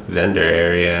a vendor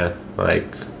area, like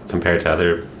compared to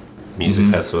other music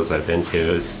festivals I've been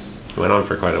to. It went on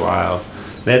for quite a while.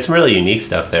 They had some really unique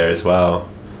stuff there as well.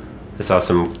 I saw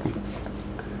some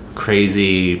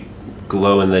crazy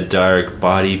glow-in-the-dark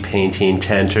body painting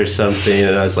tent or something,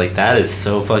 and I was like, that is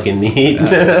so fucking neat.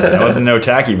 It wasn't no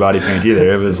tacky body paint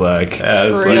either. It was like,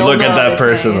 you look at that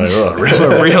person paint. like,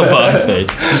 oh, real body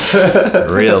paint.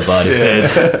 Real body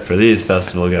paint for these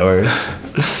festival goers.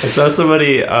 I saw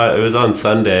somebody, it was on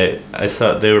Sunday, I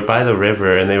saw they were by the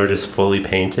river and they were just fully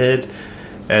painted,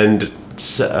 and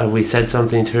so, we said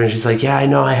something to her and she's like, yeah, I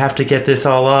know, I have to get this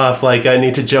all off, like I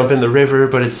need to jump in the river,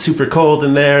 but it's super cold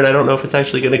in there and I don't know if it's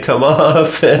actually going to come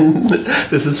off, and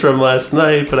this is from last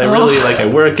night, but I really I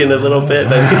work in a little bit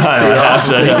and I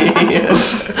need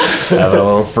to have a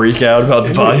little freak out about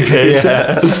the body paint.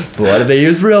 Why did they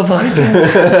use real body paint?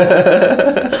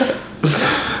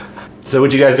 So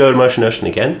would you guys go to Motion Ocean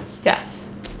again? Yes.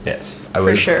 Yes.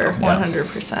 For sure.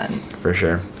 100%. For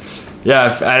sure.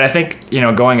 Yeah, and I think,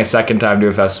 going a second time to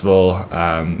a festival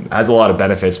has a lot of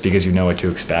benefits because you know what to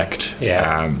expect.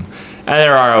 Yeah. And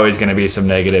there are always going to be some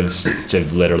negatives to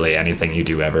literally anything you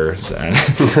do ever. And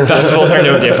festivals are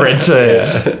no different.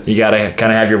 You got to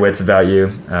kind of have your wits about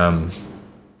you.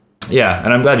 Yeah,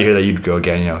 and I'm glad to hear that you'd go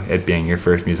again, it being your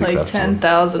first music festival.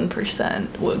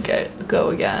 10,000% would go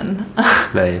again.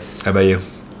 Nice. How about you?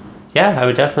 Yeah, I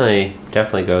would definitely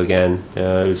go again. It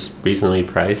was reasonably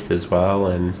priced as well,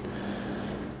 and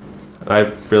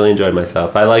I really enjoyed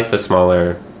myself. I like the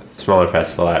smaller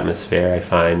festival atmosphere, I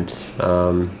find.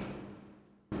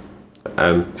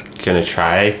 I'm going to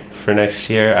try for next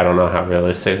year. I don't know how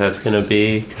realistic that's going to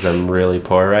be because I'm really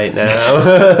poor right now.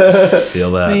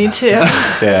 Feel that. Me too.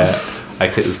 Yeah.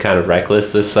 It was kind of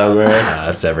reckless this summer.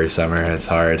 That's every summer. It's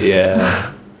hard.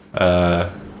 Yeah.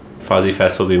 Fozzy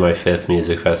Fest will be my 5th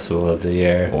music festival of the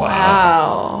year.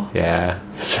 Wow. Yeah.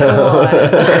 So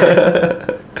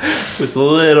it was a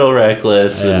little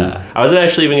reckless. Yeah. And I wasn't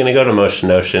actually even going to go to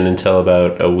Motion Ocean until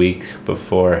about a week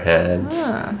beforehand.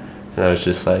 Huh. And I was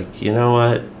just like, you know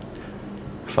what?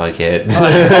 Fuck it.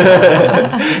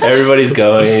 Everybody's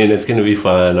going. It's going to be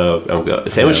fun. I'm going.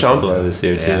 Same with Shambhala this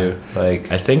year, too.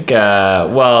 I think,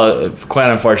 quite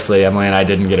unfortunately, Emily and I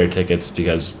didn't get our tickets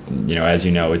because, as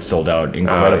you know, it's sold out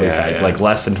incredibly fast. Like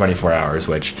less than 24 hours,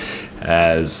 which,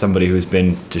 as somebody who's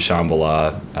been to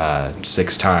Shambhala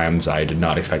 6 times, I did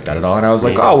not expect that at all. And I was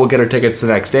like, we'll get our tickets the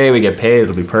next day. We get paid.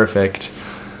 It'll be perfect.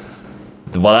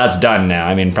 Well, that's done now.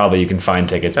 I mean, probably you can find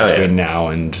tickets between now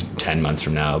and 10 months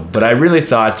from now. But I really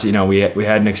thought, we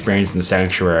had an experience in the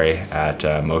sanctuary at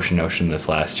Motion Ocean this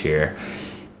last year.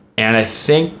 And I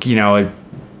think,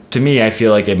 to me, I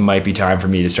feel like it might be time for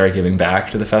me to start giving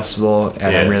back to the festival.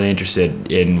 And I'm really interested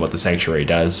in what the sanctuary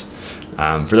does.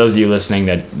 For those of you listening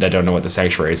that don't know what the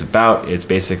sanctuary is about, it's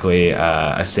basically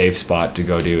a safe spot to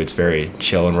go to. It's very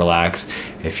chill and relaxed.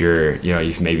 If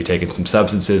you've maybe taken some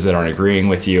substances that aren't agreeing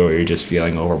with you, or you're just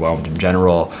feeling overwhelmed in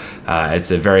general,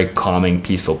 it's a very calming,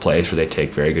 peaceful place where they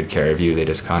take very good care of you. They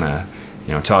just kind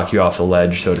of, talk you off the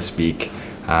ledge, so to speak.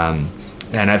 And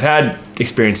I've had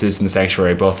experiences in the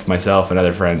sanctuary, both with myself and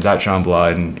other friends at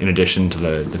Shambhala, and in addition to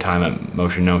the time at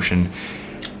Motion Ocean.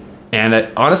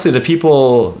 honestly, the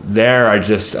people there are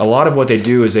just, a lot of what they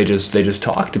do is they just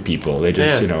talk to people. They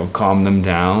just calm them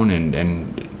down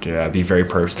and be very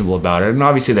personable about it. And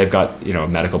obviously they've got a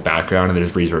medical background, and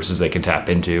there's resources they can tap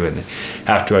into, and they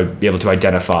have to be able to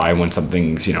identify when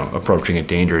something's approaching a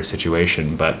dangerous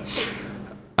situation. But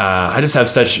I just have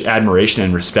such admiration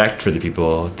and respect for the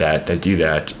people that do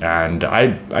that, and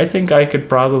I think I could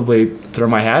probably throw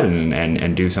my hat in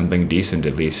and do something decent,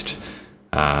 at least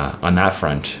on that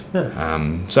front.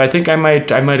 So I think I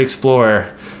might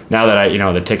explore, now that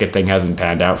the ticket thing hasn't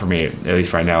panned out for me, at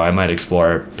least right now, I might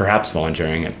explore perhaps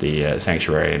volunteering at the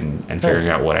sanctuary and figuring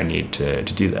out what I need to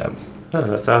do that. Oh,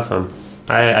 that's awesome.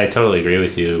 I totally agree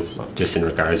with you, just in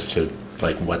regards to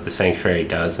like what the sanctuary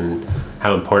does and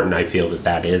how important I feel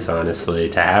that is, honestly,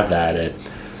 to have that.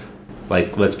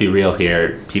 Like, let's be real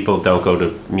here. People don't go to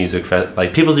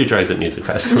people do drugs at music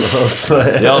festivals.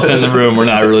 The elephant in the room, we're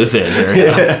not really saying here.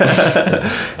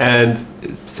 Yeah. And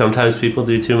sometimes people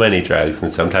do too many drugs,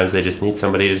 and sometimes they just need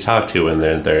somebody to talk to when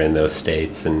they're in those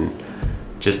states. And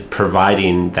just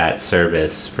providing that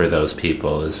service for those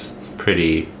people is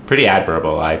pretty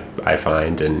admirable, I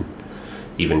find. And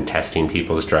even testing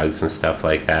people's drugs and stuff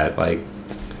like that, like,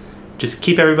 just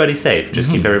keep everybody safe. Just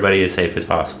keep everybody as safe as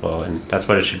possible, and that's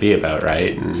what it should be about,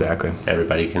 right? And exactly.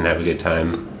 Everybody can have a good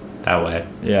time that way.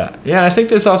 Yeah. I think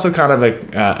there's also kind of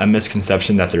a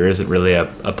misconception that there isn't really a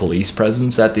police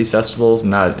presence at these festivals,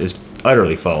 and that is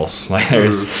utterly false. Like,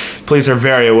 police are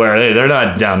very aware. They're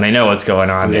not dumb. They know what's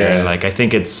going on there. And like, I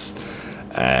think it's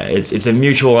a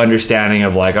mutual understanding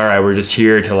of like, all right, we're just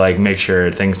here to like make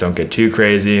sure things don't get too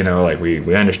crazy, like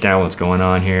we understand what's going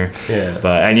on here.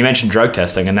 And you mentioned drug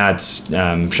testing, and that's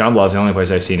Shambhala is the only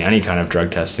place I've seen any kind of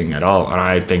drug testing at all, and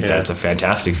I think that's a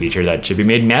fantastic feature that should be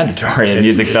made mandatory at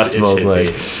music festivals.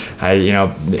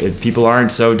 People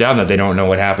aren't so dumb that they don't know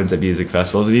what happens at music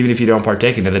festivals, and even if you don't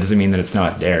partake in it, that doesn't mean that it's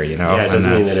not there. It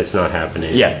doesn't mean that it's not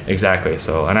happening. Yeah, exactly.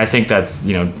 So, and I think that's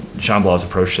Shambhala's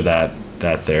approach to that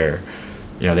they're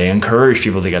they encourage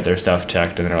people to get their stuff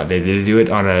checked, and they do it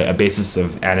on a basis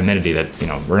of anonymity, that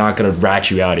we're not going to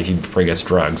rat you out if you bring us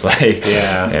drugs. Like,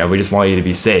 we just want you to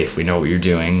be safe. We know what you're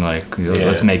doing. Like,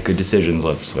 let's make good decisions.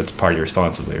 Let's party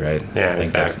responsibly, right? Yeah, I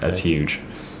think that's huge.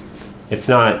 It's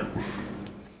not.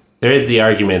 There is the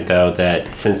argument, though,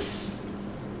 that since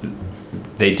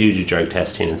they do drug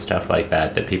testing and stuff like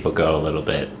that, that people go a little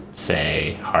bit,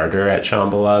 say, harder at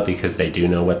Shambhala because they do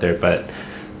know what they're. But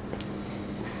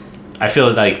I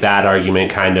feel like that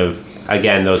argument kind of,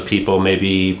 again, those people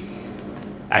maybe,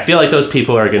 I feel like those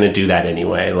people are going to do that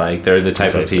anyway. Like, they're the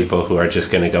type of people who are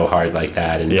just going to go hard like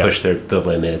that and push the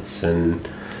limits. And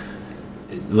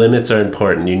limits are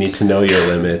important. You need to know your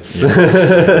limits. It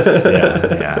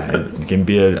can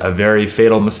be a very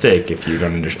fatal mistake if you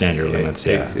don't understand your limits.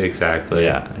 Exactly.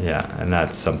 And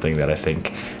that's something that I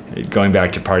think, going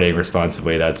back to partying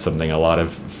responsibly, that's something a lot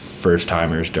of first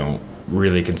timers don't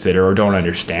really consider or don't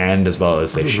understand as well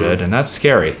as they should, and that's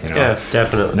scary. Yeah,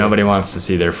 definitely. Nobody wants to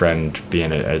see their friend be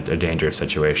in a dangerous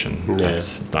situation.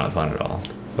 It's not fun at all.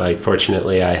 Like,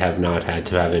 fortunately, I have not had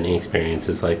to have any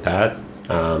experiences like that.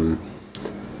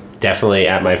 Definitely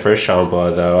at my first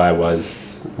Shambhala, though, I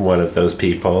was one of those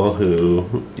people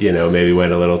who, maybe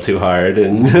went a little too hard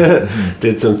and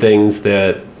did some things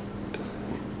that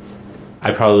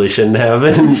I probably shouldn't have,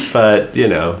 but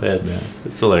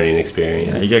it's a learning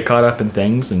experience. You get caught up in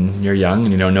things, and you're young,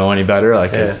 and you don't know any better.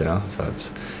 So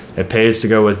it pays to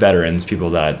go with veterans, people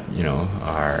that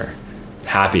are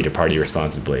happy to party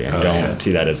responsibly and don't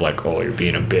see that as like, oh, you're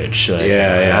being a bitch.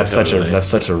 That's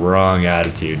such a wrong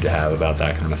attitude to have about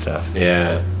that kind of stuff.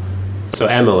 Yeah. So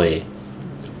Emily,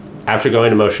 after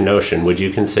going to Motion Ocean, would you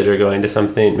consider going to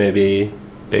something maybe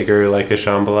bigger like a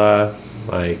Shambhala,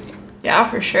 like? Yeah,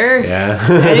 for sure. Yeah.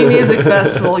 Any music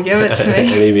festival, give it to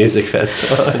me. Any music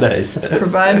festival, nice.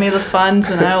 Provide me the funds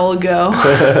and I will go.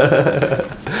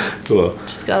 Cool.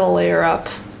 Just gotta layer up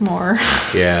more.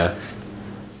 Yeah.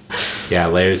 Yeah,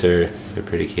 layers are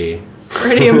pretty key.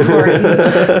 Pretty important.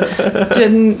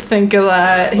 Didn't think of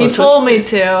that. He told me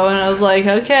to, and I was like,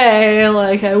 okay,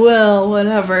 like I will,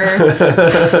 whatever.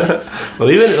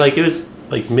 Well, even like it was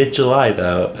like mid-July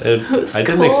though. I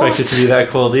didn't expect it to be that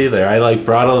cold either. I like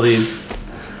brought all these.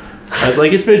 I was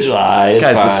like, it's mid-July. It's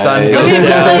guys, fine. the sun goes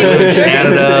down in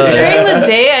Canada. During the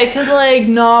day, I could like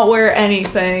not wear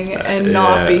anything and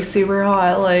not be super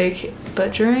hot. Like,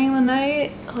 but during the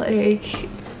night, like,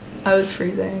 I was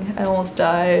freezing. I almost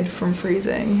died from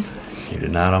freezing. You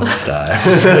did not almost die.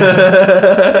 It's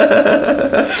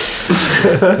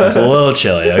a little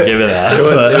chilly. I'll give it that. It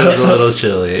was a little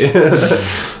chilly.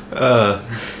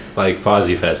 Like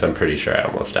Fozzie Fest, I'm pretty sure I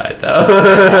almost died though.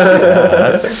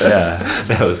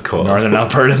 That was cool. Northern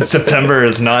Alberta in September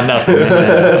is not nothing.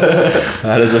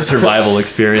 That is a survival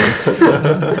experience.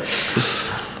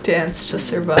 Dance to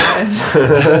survive.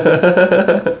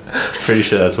 Pretty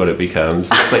sure that's what it becomes.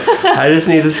 It's like, I just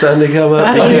need the sun to come up.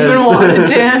 I don't even want to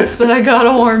dance, but I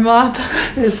gotta warm up.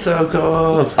 It's so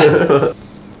cold.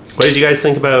 What did you guys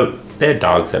think about? They had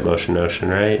dogs at Motion Notion,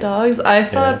 right? Dogs? I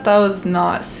thought that was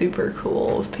not super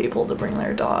cool of people to bring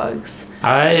their dogs.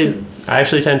 I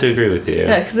actually tend to agree with you.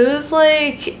 Yeah, because it was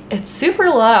like, it's super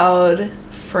loud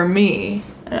for me.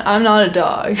 I'm not a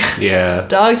dog. Yeah.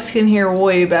 Dogs can hear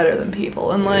way better than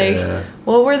people. And like,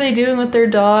 what were they doing with their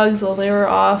dogs while they were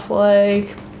off,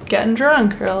 like, getting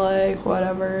drunk or like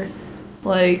whatever?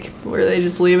 Like, were they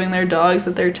just leaving their dogs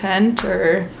at their tent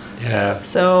or? Yeah.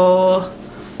 So,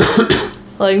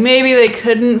 like, maybe they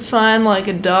couldn't find like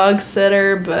a dog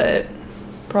sitter, but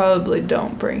probably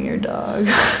don't bring your dog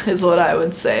is what I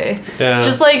would say. Yeah.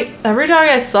 Just like every dog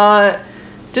I saw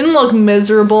didn't look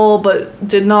miserable, but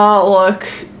did not look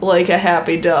like a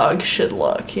happy dog should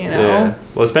look, you know? Yeah.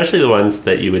 Well, especially the ones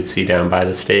that you would see down by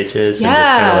the stages and just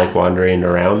kind of like wandering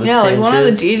around the stages. Yeah, like one of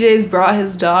the DJs brought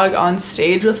his dog on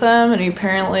stage with him, and he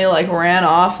apparently like ran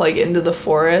off like into the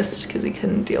forest because he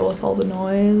couldn't deal with all the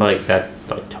noise. Like that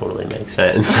like totally makes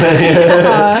sense.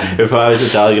 If I was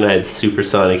a dog and I had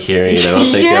supersonic hearing, I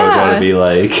don't think I would want to be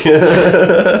like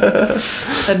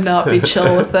and not be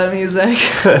chill with that music.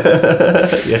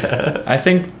 Yeah. I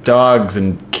think dogs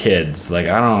and kids, like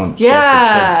I don't get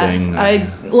the kid thing. I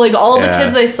like all the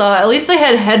kids I saw, at least they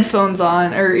had headphones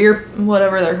on or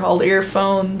whatever they're called,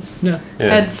 earphones,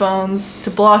 headphones to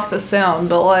block the sound,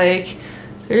 but like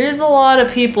there is a lot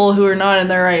of people who are not in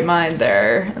their right mind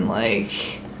there, and like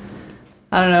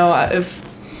I don't know if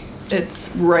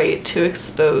it's right to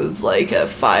expose like a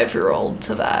 5-year-old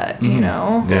to that, you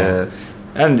know? Yeah.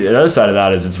 And the other side of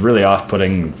that is it's really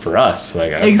off-putting for us.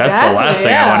 Like that's the last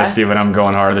thing I want to see when I'm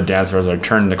going hard at the dance floor is I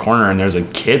turn the corner and there's a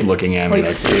kid looking at me like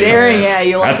staring at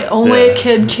you like only a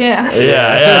kid can.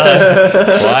 Yeah.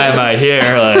 Why am I here?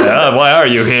 Like, why are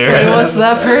you here? Like, what's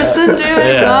that person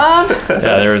doing, Mom?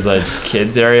 Yeah, there was a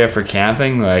kids area for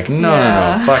camping. Like, no,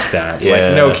 fuck that. Yeah.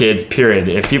 Like, no kids, period.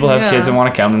 If people have kids and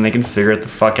want to come, then they can figure it the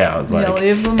fuck out. Like,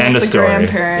 leave them end with of the story.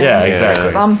 grandparents. Yeah,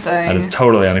 exactly. Something. That is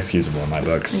totally unexcusable in my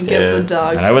books. And give the dog.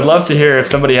 And I would love to hear if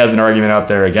somebody has an argument out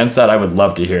there against that. I would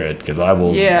love to hear it because I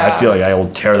will. Yeah. I feel like I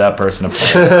will tear that person apart.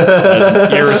 That is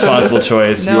an irresponsible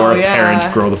choice. No, You're a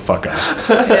parent. Grow the fuck up.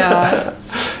 Yeah.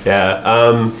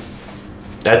 Yeah.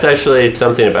 That's actually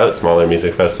something about smaller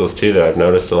music festivals too that I've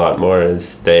noticed a lot more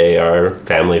is they are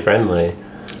family friendly.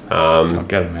 Don't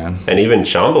get it, man. And even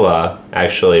Shambhala,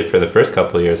 actually, for the first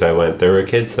couple of years I went, there were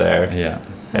kids there. Yeah.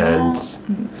 And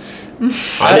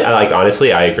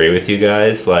honestly, I agree with you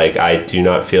guys. Like, I do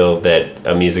not feel that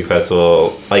a music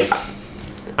festival, like,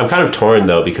 I'm kind of torn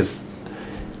though because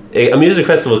a music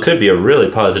festival could be a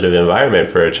really positive environment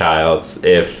for a child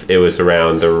if it was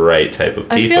around the right type of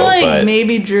people. I feel like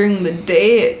maybe during the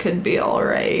day it could be all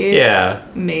right. Yeah.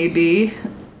 Maybe.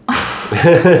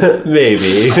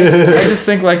 Maybe. I just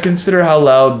think, like, consider how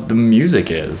loud the music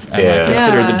is. And, like,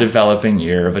 consider the Yeah. developing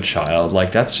ear of a child.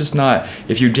 Like, that's just not...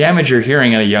 If you damage your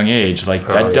hearing at a young age, like,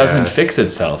 that doesn't fix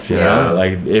itself, you know?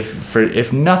 Like,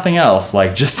 if nothing else,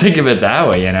 like, just think of it that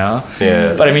way, you know?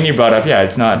 Yeah. But, I mean, you brought up,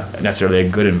 it's not necessarily a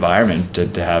good environment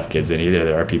to have kids in either.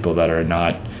 There are people that are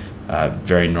not...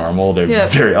 very normal. They're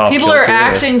very off. People are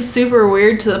acting super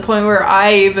weird to the point where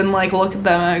I even like look at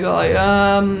them and I go like,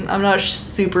 I'm not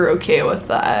super okay with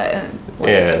that. And like,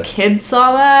 if a kid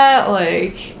saw that,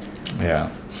 like. Yeah,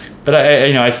 but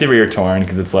I see where you're torn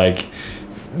because it's like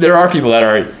there are people that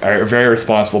are very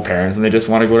responsible parents and they just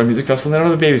want to go to a music festival and they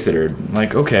don't have a babysitter.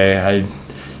 Like, okay,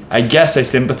 I guess I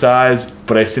sympathize,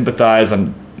 but I sympathize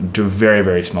to a very,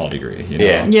 very small degree. You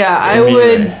know? Yeah, I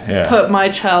would put my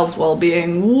child's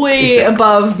well-being way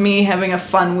above me having a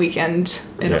fun weekend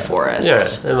in a forest.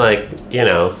 Yeah, and like, you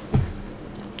know,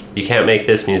 you can't make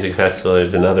this music festival.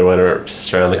 There's another one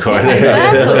just around the corner.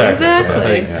 Yeah,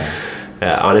 exactly.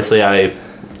 Yeah, honestly, I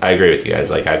agree with you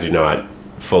guys. Like, I do not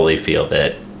fully feel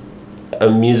that a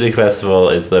music festival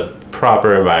is the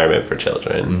proper environment for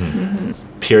children. Mm-hmm.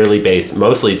 Purely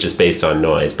mostly just based on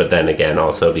noise, but then again,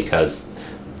 also because...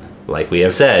 like we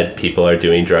have said, people are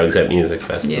doing drugs at music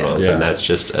festivals, and that's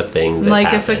just a thing that like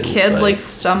happens. If a kid like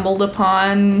stumbled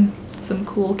upon some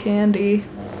cool candy.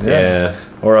 Yeah.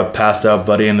 Or a passed out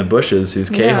buddy in the bushes who's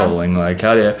K-holing. Like,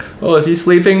 is he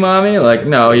sleeping, mommy? Like,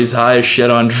 no, he's high as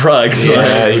shit on drugs.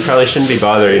 Yeah, you probably shouldn't be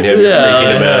bothering him.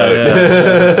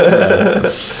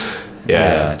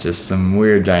 Yeah. Just some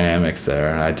weird dynamics there.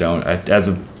 As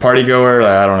a party goer,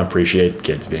 I don't appreciate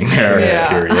kids being there.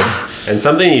 Period. And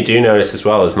something you do notice as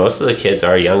well is most of the kids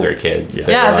are younger kids.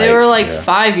 Yeah, they were like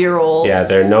 5-year-olds. Yeah,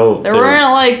 They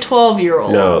weren't like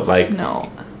 12-year-olds. No.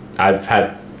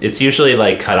 It's usually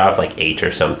like cut off like 8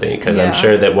 or something, because I'm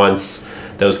sure that once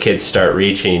those kids start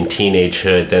reaching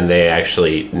teenagehood, then they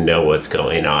actually know what's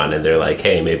going on, and they're like,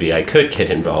 hey, maybe I could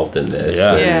get involved in this.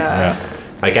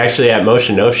 Like actually at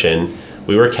Motion Ocean,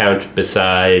 we were camped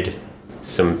beside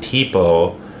some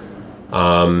people,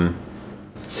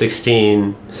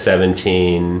 16,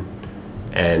 17,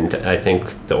 and I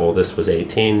think the oldest was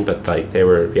 18, but like they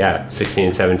were 16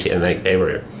 and 17, and like they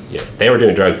were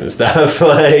doing drugs and stuff.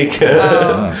 Like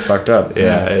it's fucked up.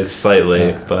 It's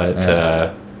slightly,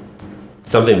 but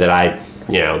something that I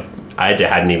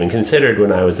hadn't even considered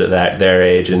when I was at their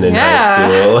age and in high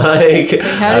school. Like,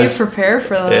 how do you prepare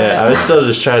for that? Yeah, I was still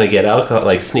just trying to get alcohol,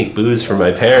 like sneak booze from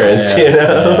my parents.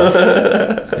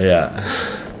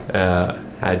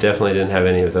 I definitely didn't have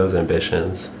any of those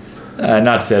ambitions.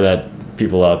 Not to say that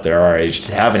people out there our age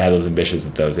haven't had those ambitions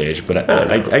at those age, but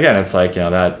again, it's like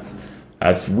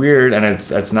that's weird, and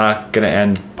it's not going to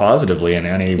end positively in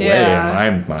any way in my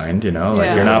mind. You're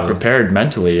not prepared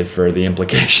mentally for the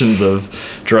implications of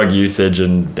drug usage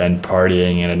and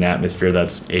partying in an atmosphere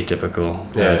that's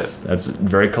atypical. That's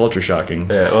very culture shocking.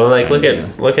 Well, like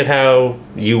look at how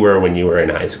you were when you were in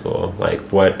high school. Like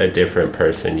what a different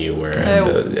person you were. I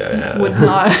would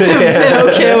not have been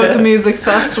okay with the music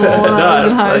festival when I was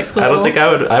in high school. I don't think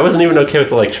I would. I wasn't even okay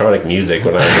with electronic music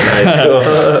when I was in high school.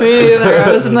 Me either.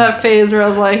 I was in that phase where I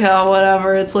was like, oh,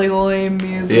 whatever, it's like lame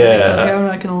music. Like, I'm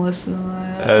not gonna listen to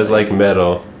that. I was like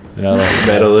metal.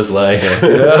 Metal is life.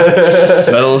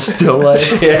 Metal is still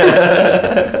life.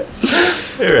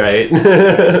 You're right.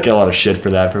 Get a lot of shit for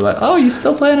that. For like, oh, you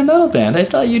still play in a metal band? I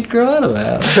thought you'd grow out of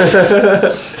that.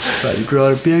 Thought you'd grow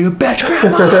out of being a bitch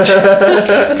grandma.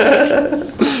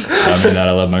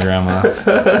 I love my grandma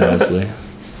mostly.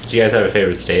 Did you guys have a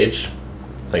favorite stage?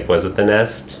 Like, was it the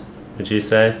Nest? Would you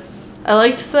say? I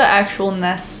liked the actual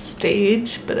Nest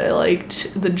stage, but I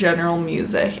liked the general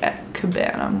music at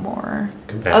Cabana more.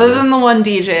 Other than the one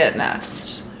DJ at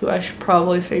Nest, who I should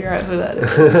probably figure out who that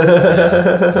is.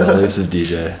 An elusive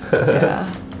DJ.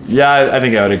 I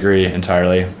think I would agree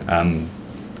entirely.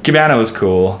 Cabana was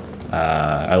cool.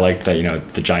 I liked that,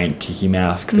 the giant tiki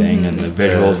mask thing, and the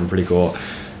visuals were pretty cool.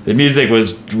 The music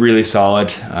was really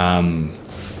solid.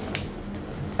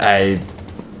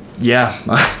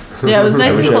 Yeah, it was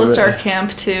nice and close to our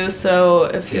camp too, so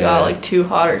if you got like too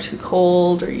hot or too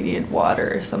cold, or you needed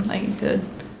water or something, you could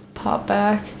pop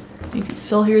back. You could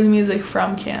still hear the music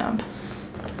from camp.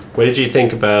 What did you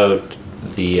think about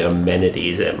the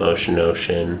amenities at Motion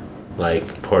Ocean?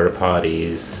 Like porta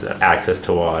potties, access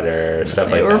to water, stuff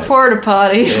like that. They were porta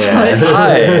potties.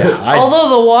 Although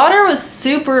the water was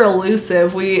super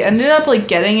elusive, we ended up like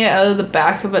getting it out of the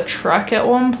back of a truck at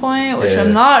one point, which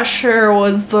I'm not sure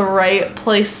was the right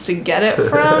place to get it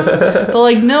from. But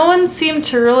like no one seemed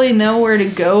to really know where to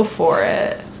go for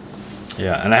it.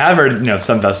 Yeah, and I have heard,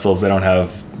 some festivals they don't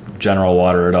have general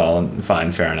water at all, and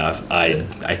fine, fair enough. I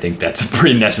think that's a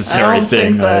pretty necessary thing. I don't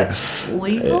think that's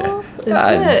legal. Is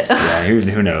it? Yeah,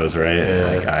 who knows,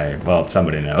 right?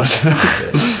 Somebody knows.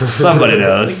 Somebody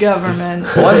knows. The government.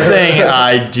 One thing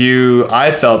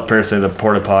I felt personally, the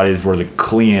porta potties were the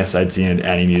cleanest I'd seen at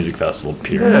any music festival,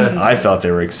 period. I felt they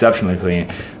were exceptionally clean.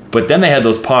 But then they had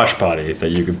those posh potties that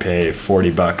you could pay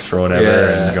 $40 for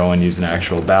whatever and go and use an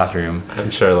actual bathroom.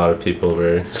 I'm sure a lot of people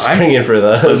were springing for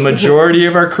those. The majority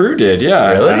of our crew did,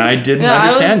 Really? And I didn't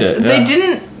understand it. They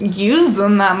didn't use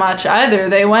them that much either.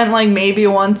 They went like maybe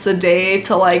once a day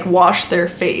to like wash their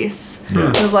face.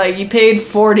 It was like, you paid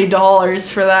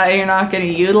 $40 for that, you're not going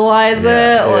to utilize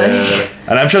it.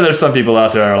 And I'm sure there's some people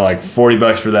out there that are like,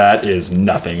 $40 for that is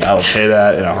nothing. I will pay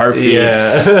that in a heartbeat.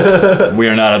 We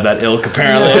are not of that ilk,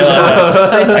 apparently.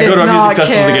 I go to a music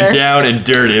festival to get down and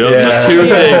dirty. Those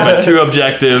are my two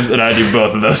objectives, and I do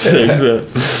both of those things.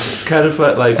 It's kind of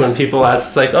fun, like when people ask,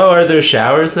 it's like, oh, are there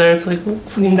showers there? It's like, who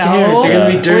cares? You're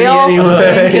going to be dirty anyway.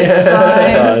 Stink, it's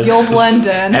fine. You'll blend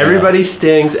in. Everybody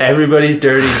stinks. Everybody's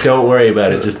dirty. Don't worry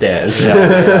about it. Just dance.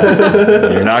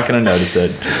 You're not going to notice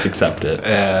it. Just accept it.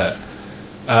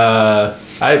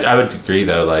 I would agree,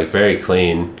 though. Like, very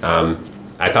clean.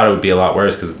 I thought it would be a lot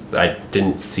worse because I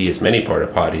didn't see as many porta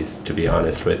potties, to be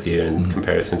honest with you, in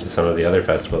comparison to some of the other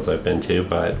festivals I've been to,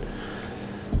 but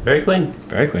very clean.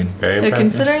 Very clean. Very impressive.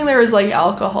 Considering there was like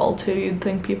alcohol too, you'd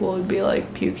think people would be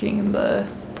like puking in the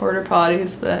porta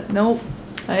potties, but nope.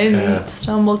 I didn't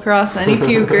stumble across any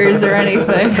pukers or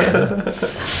anything.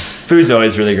 Food's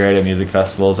always really great at music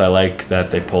festivals. I like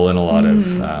that they pull in a lot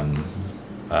of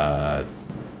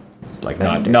like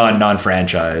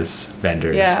non-franchise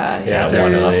vendors.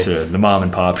 One-offs, the mom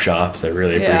and pop shops. I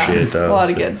really appreciate those. A lot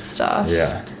of good stuff.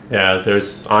 Yeah.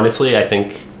 There's honestly, I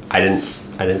think I didn't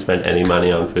spend any money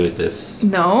on food at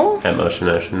Motion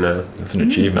Ocean. No, that's an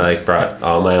achievement. I brought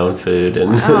all my own food,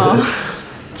 and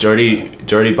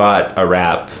Jordy bought a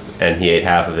wrap, and he ate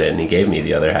half of it, and he gave me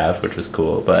the other half, which was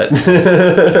cool. But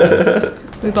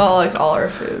we bought like all our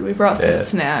food. We brought some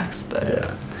snacks,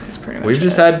 but it's pretty much. We've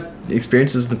just had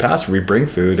experiences in the past where we bring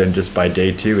food, and just by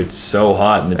day 2 it's so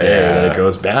hot in the day that it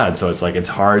goes bad. So it's like it's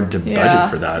hard to budget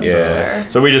for that.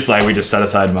 So we just set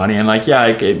aside money, and we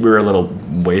were a little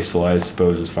wasteful, I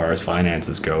suppose, as far as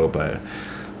finances go, but.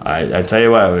 I tell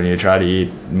you what, when you try to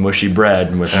eat mushy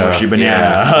bread with mushy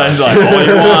banana, it's like all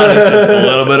you want is just a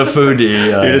little bit of food to eat.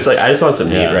 You're just like, I just want some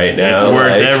meat right now. It's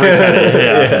worth every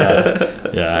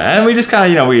penny. And we just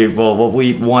kind of, we'll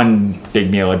eat one big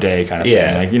meal a day kind of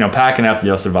thing. Like, pack enough,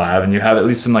 you'll survive, and you have at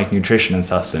least some like nutrition and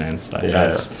sustenance.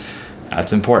 That's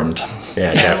important.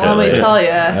 Yeah, definitely. Let me tell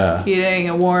you, eating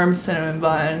a warm cinnamon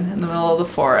bun in the middle of the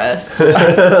forest,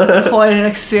 it's quite an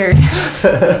experience.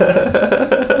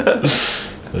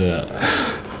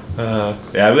 I've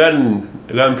gotten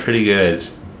pretty good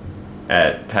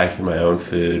at packing my own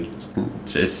food.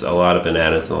 Just a lot of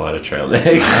bananas and a lot of trail mix.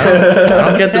 I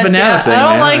don't get the banana thing.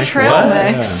 I don't like trail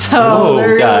mix.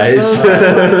 So guys.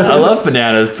 I love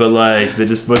bananas, but they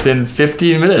just within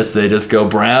 15 minutes they just go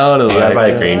brown. And I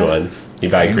buy green ones. You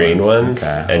buy green ones,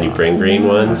 and you bring green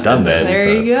ones. Done this.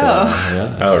 There you go.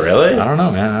 Oh, really? I don't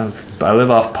know, man. I live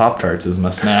off Pop-Tarts as my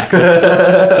snack.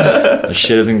 That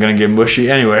shit isn't going to get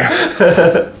mushy anywhere.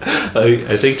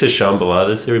 I think to Shambhala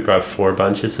this year we brought 4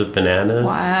 bunches of bananas.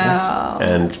 Wow.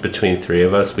 And between 3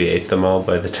 of us, we ate them all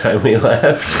by the time we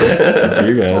left. Good for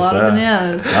you guys. That's a lot of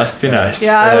bananas. Must be nice.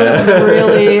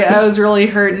 Yeah, I was really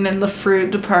hurting in the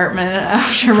fruit department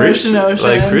after Motion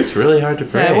Ocean. Fruit's really hard to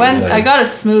bring. I got a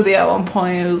smoothie at one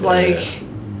point. It was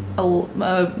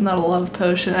not a love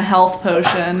potion, a health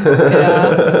potion.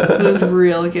 Yeah, it was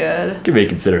real good. Could be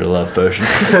considered a love potion.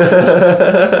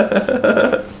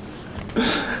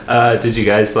 Did you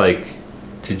guys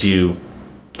did you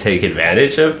take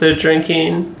advantage of the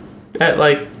drinking at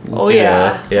Oh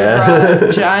yeah. We brought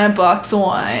a giant box of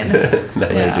wine. That's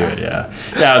how you do it, yeah,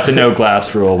 with the no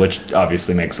glass rule, which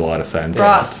obviously makes a lot of sense.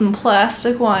 Brought some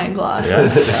plastic wine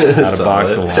glasses. Had a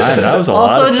box of wine. That was a lot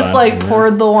of fun. Also just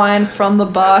poured the wine from the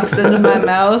box into my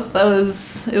mouth.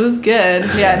 It was good.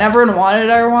 Yeah, and everyone wanted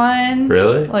our wine.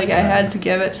 Really? I had to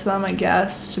give it to them, I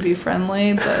guess, to be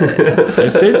friendly, but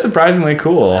it stayed surprisingly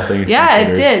cool, all things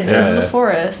considered. It did because of the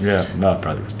forest. Yeah, no,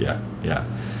 probably was.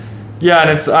 Yeah,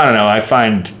 and it's, I don't know, I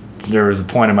find there was a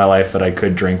point in my life that I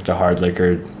could drink to hard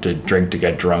liquor, to drink to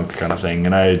get drunk kind of thing,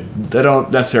 and I don't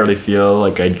necessarily feel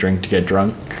like I drink to get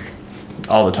drunk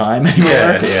all the time anymore.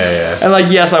 Yeah.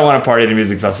 And yes, I want to party at a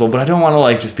music festival, but I don't want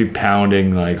to just be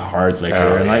pounding hard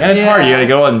liquor. And it's hard. You gotta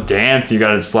go out and dance. You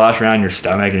gotta slosh around your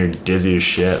stomach, and you're dizzy as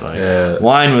shit.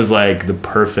 Wine was the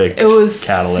perfect. It was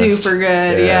catalyst. Super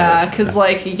good. Yeah, because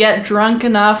you get drunk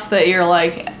enough that you're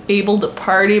able to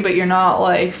party, but you're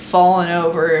not falling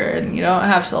over, and you don't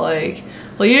have to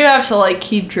you do have to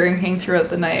keep drinking throughout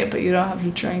the night, but you don't have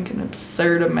to drink an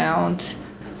absurd amount.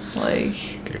 Wine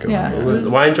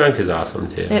drunk is awesome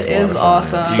too. It is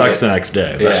awesome. Sucks the next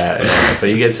day. But but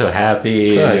you get so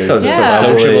happy. So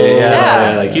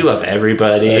sociable. You love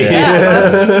everybody.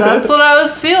 That's what I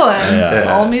was feeling.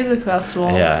 All music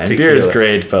festival. Yeah, and beer is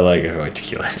great, but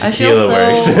tequila. I feel so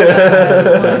works.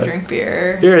 I want to drink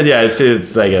beer. Beer, it's You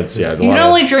can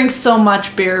only drink so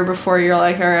much beer before you're all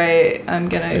right, I'm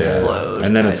gonna explode.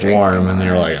 And then it's warm, and then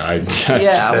you're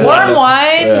warm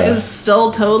wine is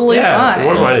still totally fine.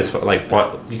 Warm wine is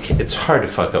it's hard to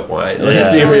fuck up wine.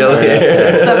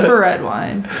 Except for red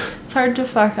wine. It's hard to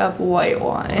fuck up white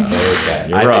wine. Okay.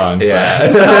 You're wrong.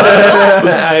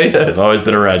 I've always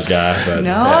been a red guy, but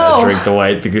I drink the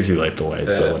white because you like the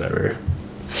white, so whatever.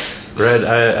 Red,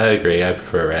 I agree. I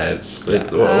prefer red.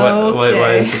 White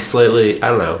wine is slightly, I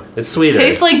don't know. It's sweeter.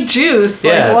 Tastes like juice.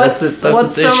 What's so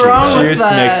wrong with juice that? Juice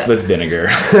mixed with vinegar.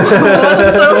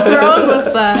 What's so wrong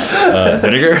with that?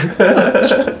 Vinegar?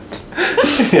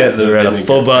 The red, a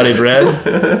full-bodied red,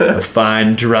 a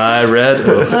fine, dry red.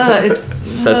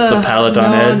 Sets the palate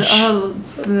on edge.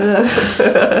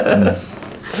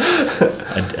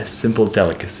 A simple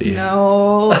delicacy.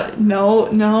 No.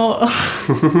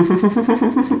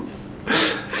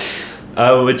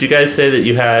 Would you guys say that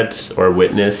you had or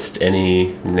witnessed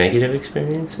any negative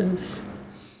experiences?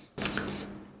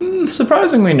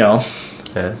 Surprisingly, no.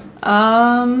 Yeah.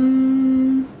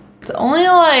 The only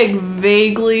like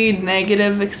vaguely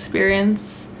negative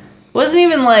experience wasn't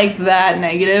even like that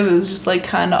negative. It was just like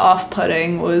kind of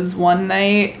off-putting. Was one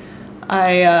night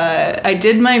I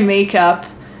did my makeup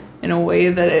in a way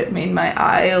that it made my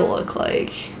eye look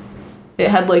like it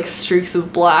had like streaks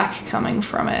of black coming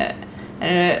from it.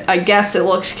 And I guess it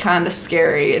looked kind of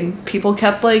scary, and people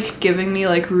kept like giving me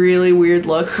like really weird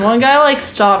looks. One guy like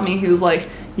stopped me. He was like,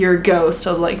 "You're a ghost."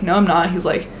 I was like, "No, I'm not." He's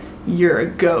like, "You're a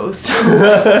ghost." I'm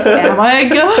like, "Am I a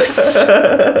ghost?"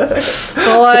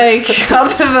 But like,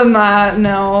 other than that,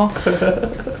 no.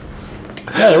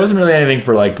 Yeah, there wasn't really anything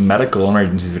for like medical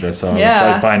emergencies that I saw. Yeah.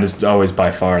 Which I find is always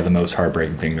by far the most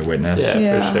heartbreaking thing to witness.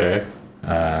 Yeah, for sure.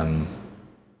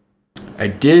 I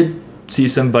did see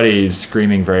somebody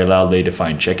screaming very loudly to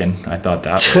find chicken. I thought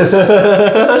that was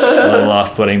a little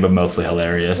off-putting, but mostly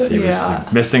hilarious. He was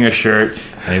missing a shirt,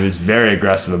 and he was very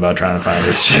aggressive about trying to find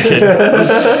his chicken.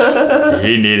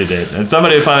 He needed it. And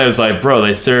somebody finally was like, "Bro,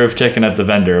 they serve chicken at the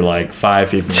vendor like 5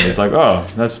 feet from me." He's like, "Oh,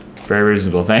 that's very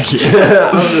reasonable, thank you."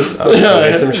 I'll just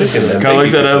get some chicken then. Kind of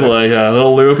looks at him like a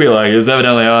little loopy, like he was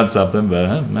evidently on something,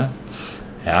 but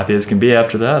happy as can be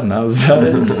after that, and that was about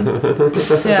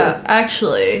it. Yeah,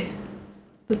 actually,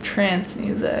 the trance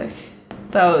music,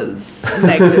 that was a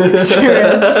negative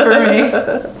experience for me.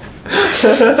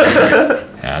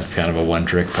 Yeah, it's kind of a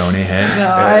one-trick pony, hey?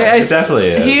 No, it definitely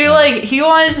is. He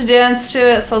wanted to dance to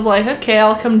it, so I was like, okay,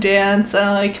 I'll come dance, and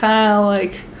I kind of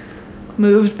like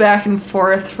moved back and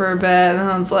forth for a bit, and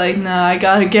I was like, no, I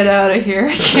gotta get out of here.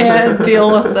 I can't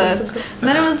deal with this. And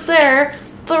then it was there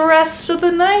the rest of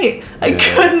the night. I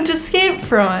couldn't escape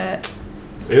from it.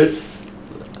 It was,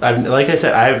 like I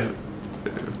said,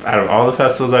 out of all the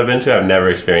festivals I've been to, I've never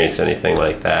experienced anything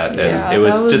like that. And it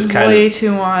was just kind of way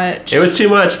too much. It was too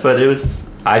much, but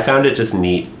I found it just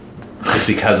neat. Just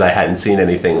because I hadn't seen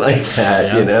anything like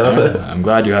that, you know? I'm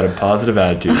glad you had a positive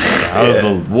attitude. I was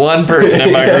the one person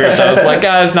in my group that was like,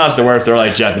 it's not the worst. They're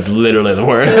like, Jeff, it's literally the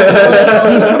worst.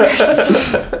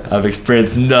 I've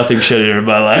experienced nothing shittier in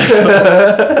my life.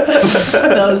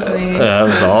 That was me. That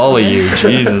was all of you.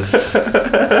 Jesus.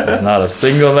 There's not a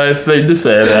single nice thing to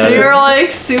say about it. You were like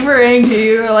super angry.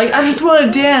 You were like, I just want to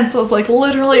dance. I was like,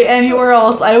 literally anywhere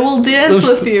else. I will dance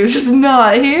with you, just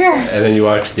not here. And then you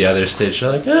walk to the other stage,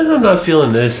 you're like, I'm not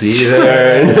feeling this either.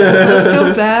 Let's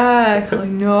go back. Like,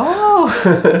 no.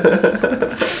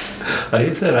 Like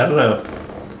I said, I don't know.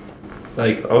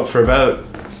 Like, for about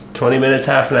 20 minutes,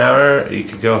 half an hour, you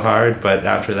could go hard, but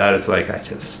after that, it's like,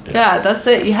 Yeah, that's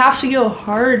it. You have to go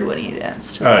hard when you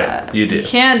dance to that. Right, you do. You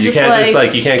can't go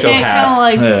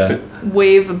half. Kind of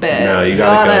wave a bit. No, you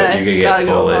gotta get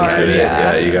full into hard, it.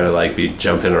 Yeah, you gotta like be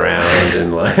jumping around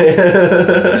and like.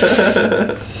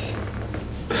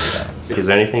 Is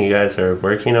there anything you guys are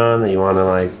working on that you want to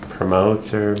like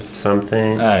promote or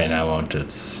something? I won't.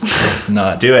 It's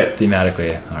not. Do it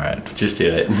thematically. All right, just do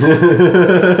it.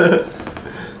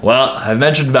 Well, I've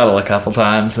mentioned metal a couple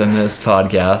times in this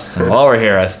podcast, and while we're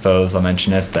here, I suppose I'll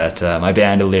mention it that my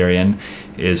band Illyrian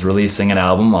is releasing an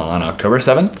album on October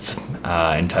 7th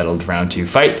entitled Round 2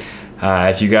 Fight.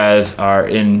 If you guys are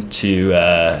into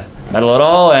metal at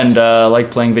all and like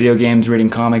playing video games,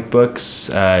 reading comic books,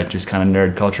 just kind of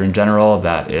nerd culture in general,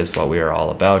 that is what we are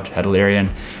all about at Illyrian.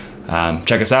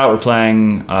 Check us out. We're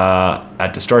playing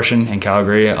at Distortion in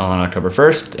Calgary on October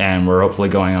 1st, and we're hopefully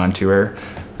going on tour.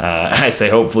 I say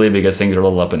hopefully because things are a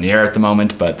little up in the air at the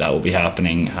moment, but that will be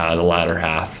happening the latter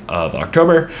half of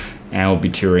October, and we'll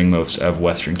be touring most of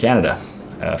Western Canada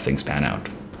if things pan out.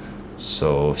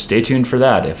 So stay tuned for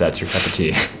that if that's your cup of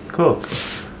tea. Cool.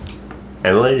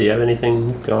 Emily, do you have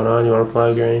anything going on you want to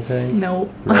plug or anything?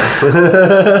 Nope. No?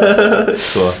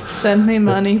 Cool. Send me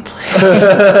money, please.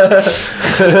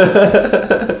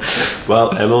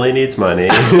 Well, Emily needs money.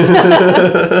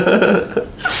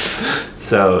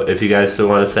 So if you guys still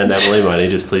want to send Emily money,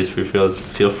 just please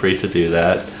feel free to do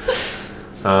that.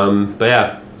 But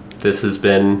yeah, this has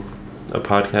been a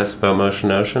podcast about Motion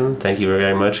Notion. Thank you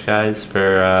very much, guys,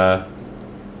 for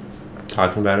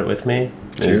talking about it with me.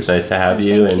 It was nice to have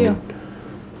you. Thank you.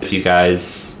 If you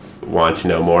guys want to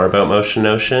know more about Motion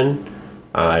Notion,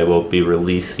 I will be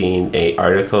releasing an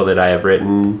article that I have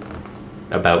written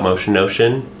about Motion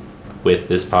Notion with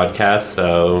this podcast,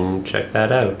 so check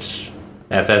that out.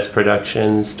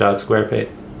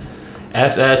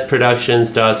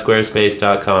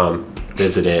 fsproductions.squarespace.com.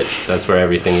 Visit it. That's where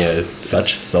everything is.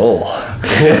 Such soul.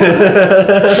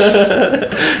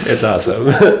 It's awesome.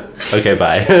 Okay,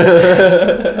 bye.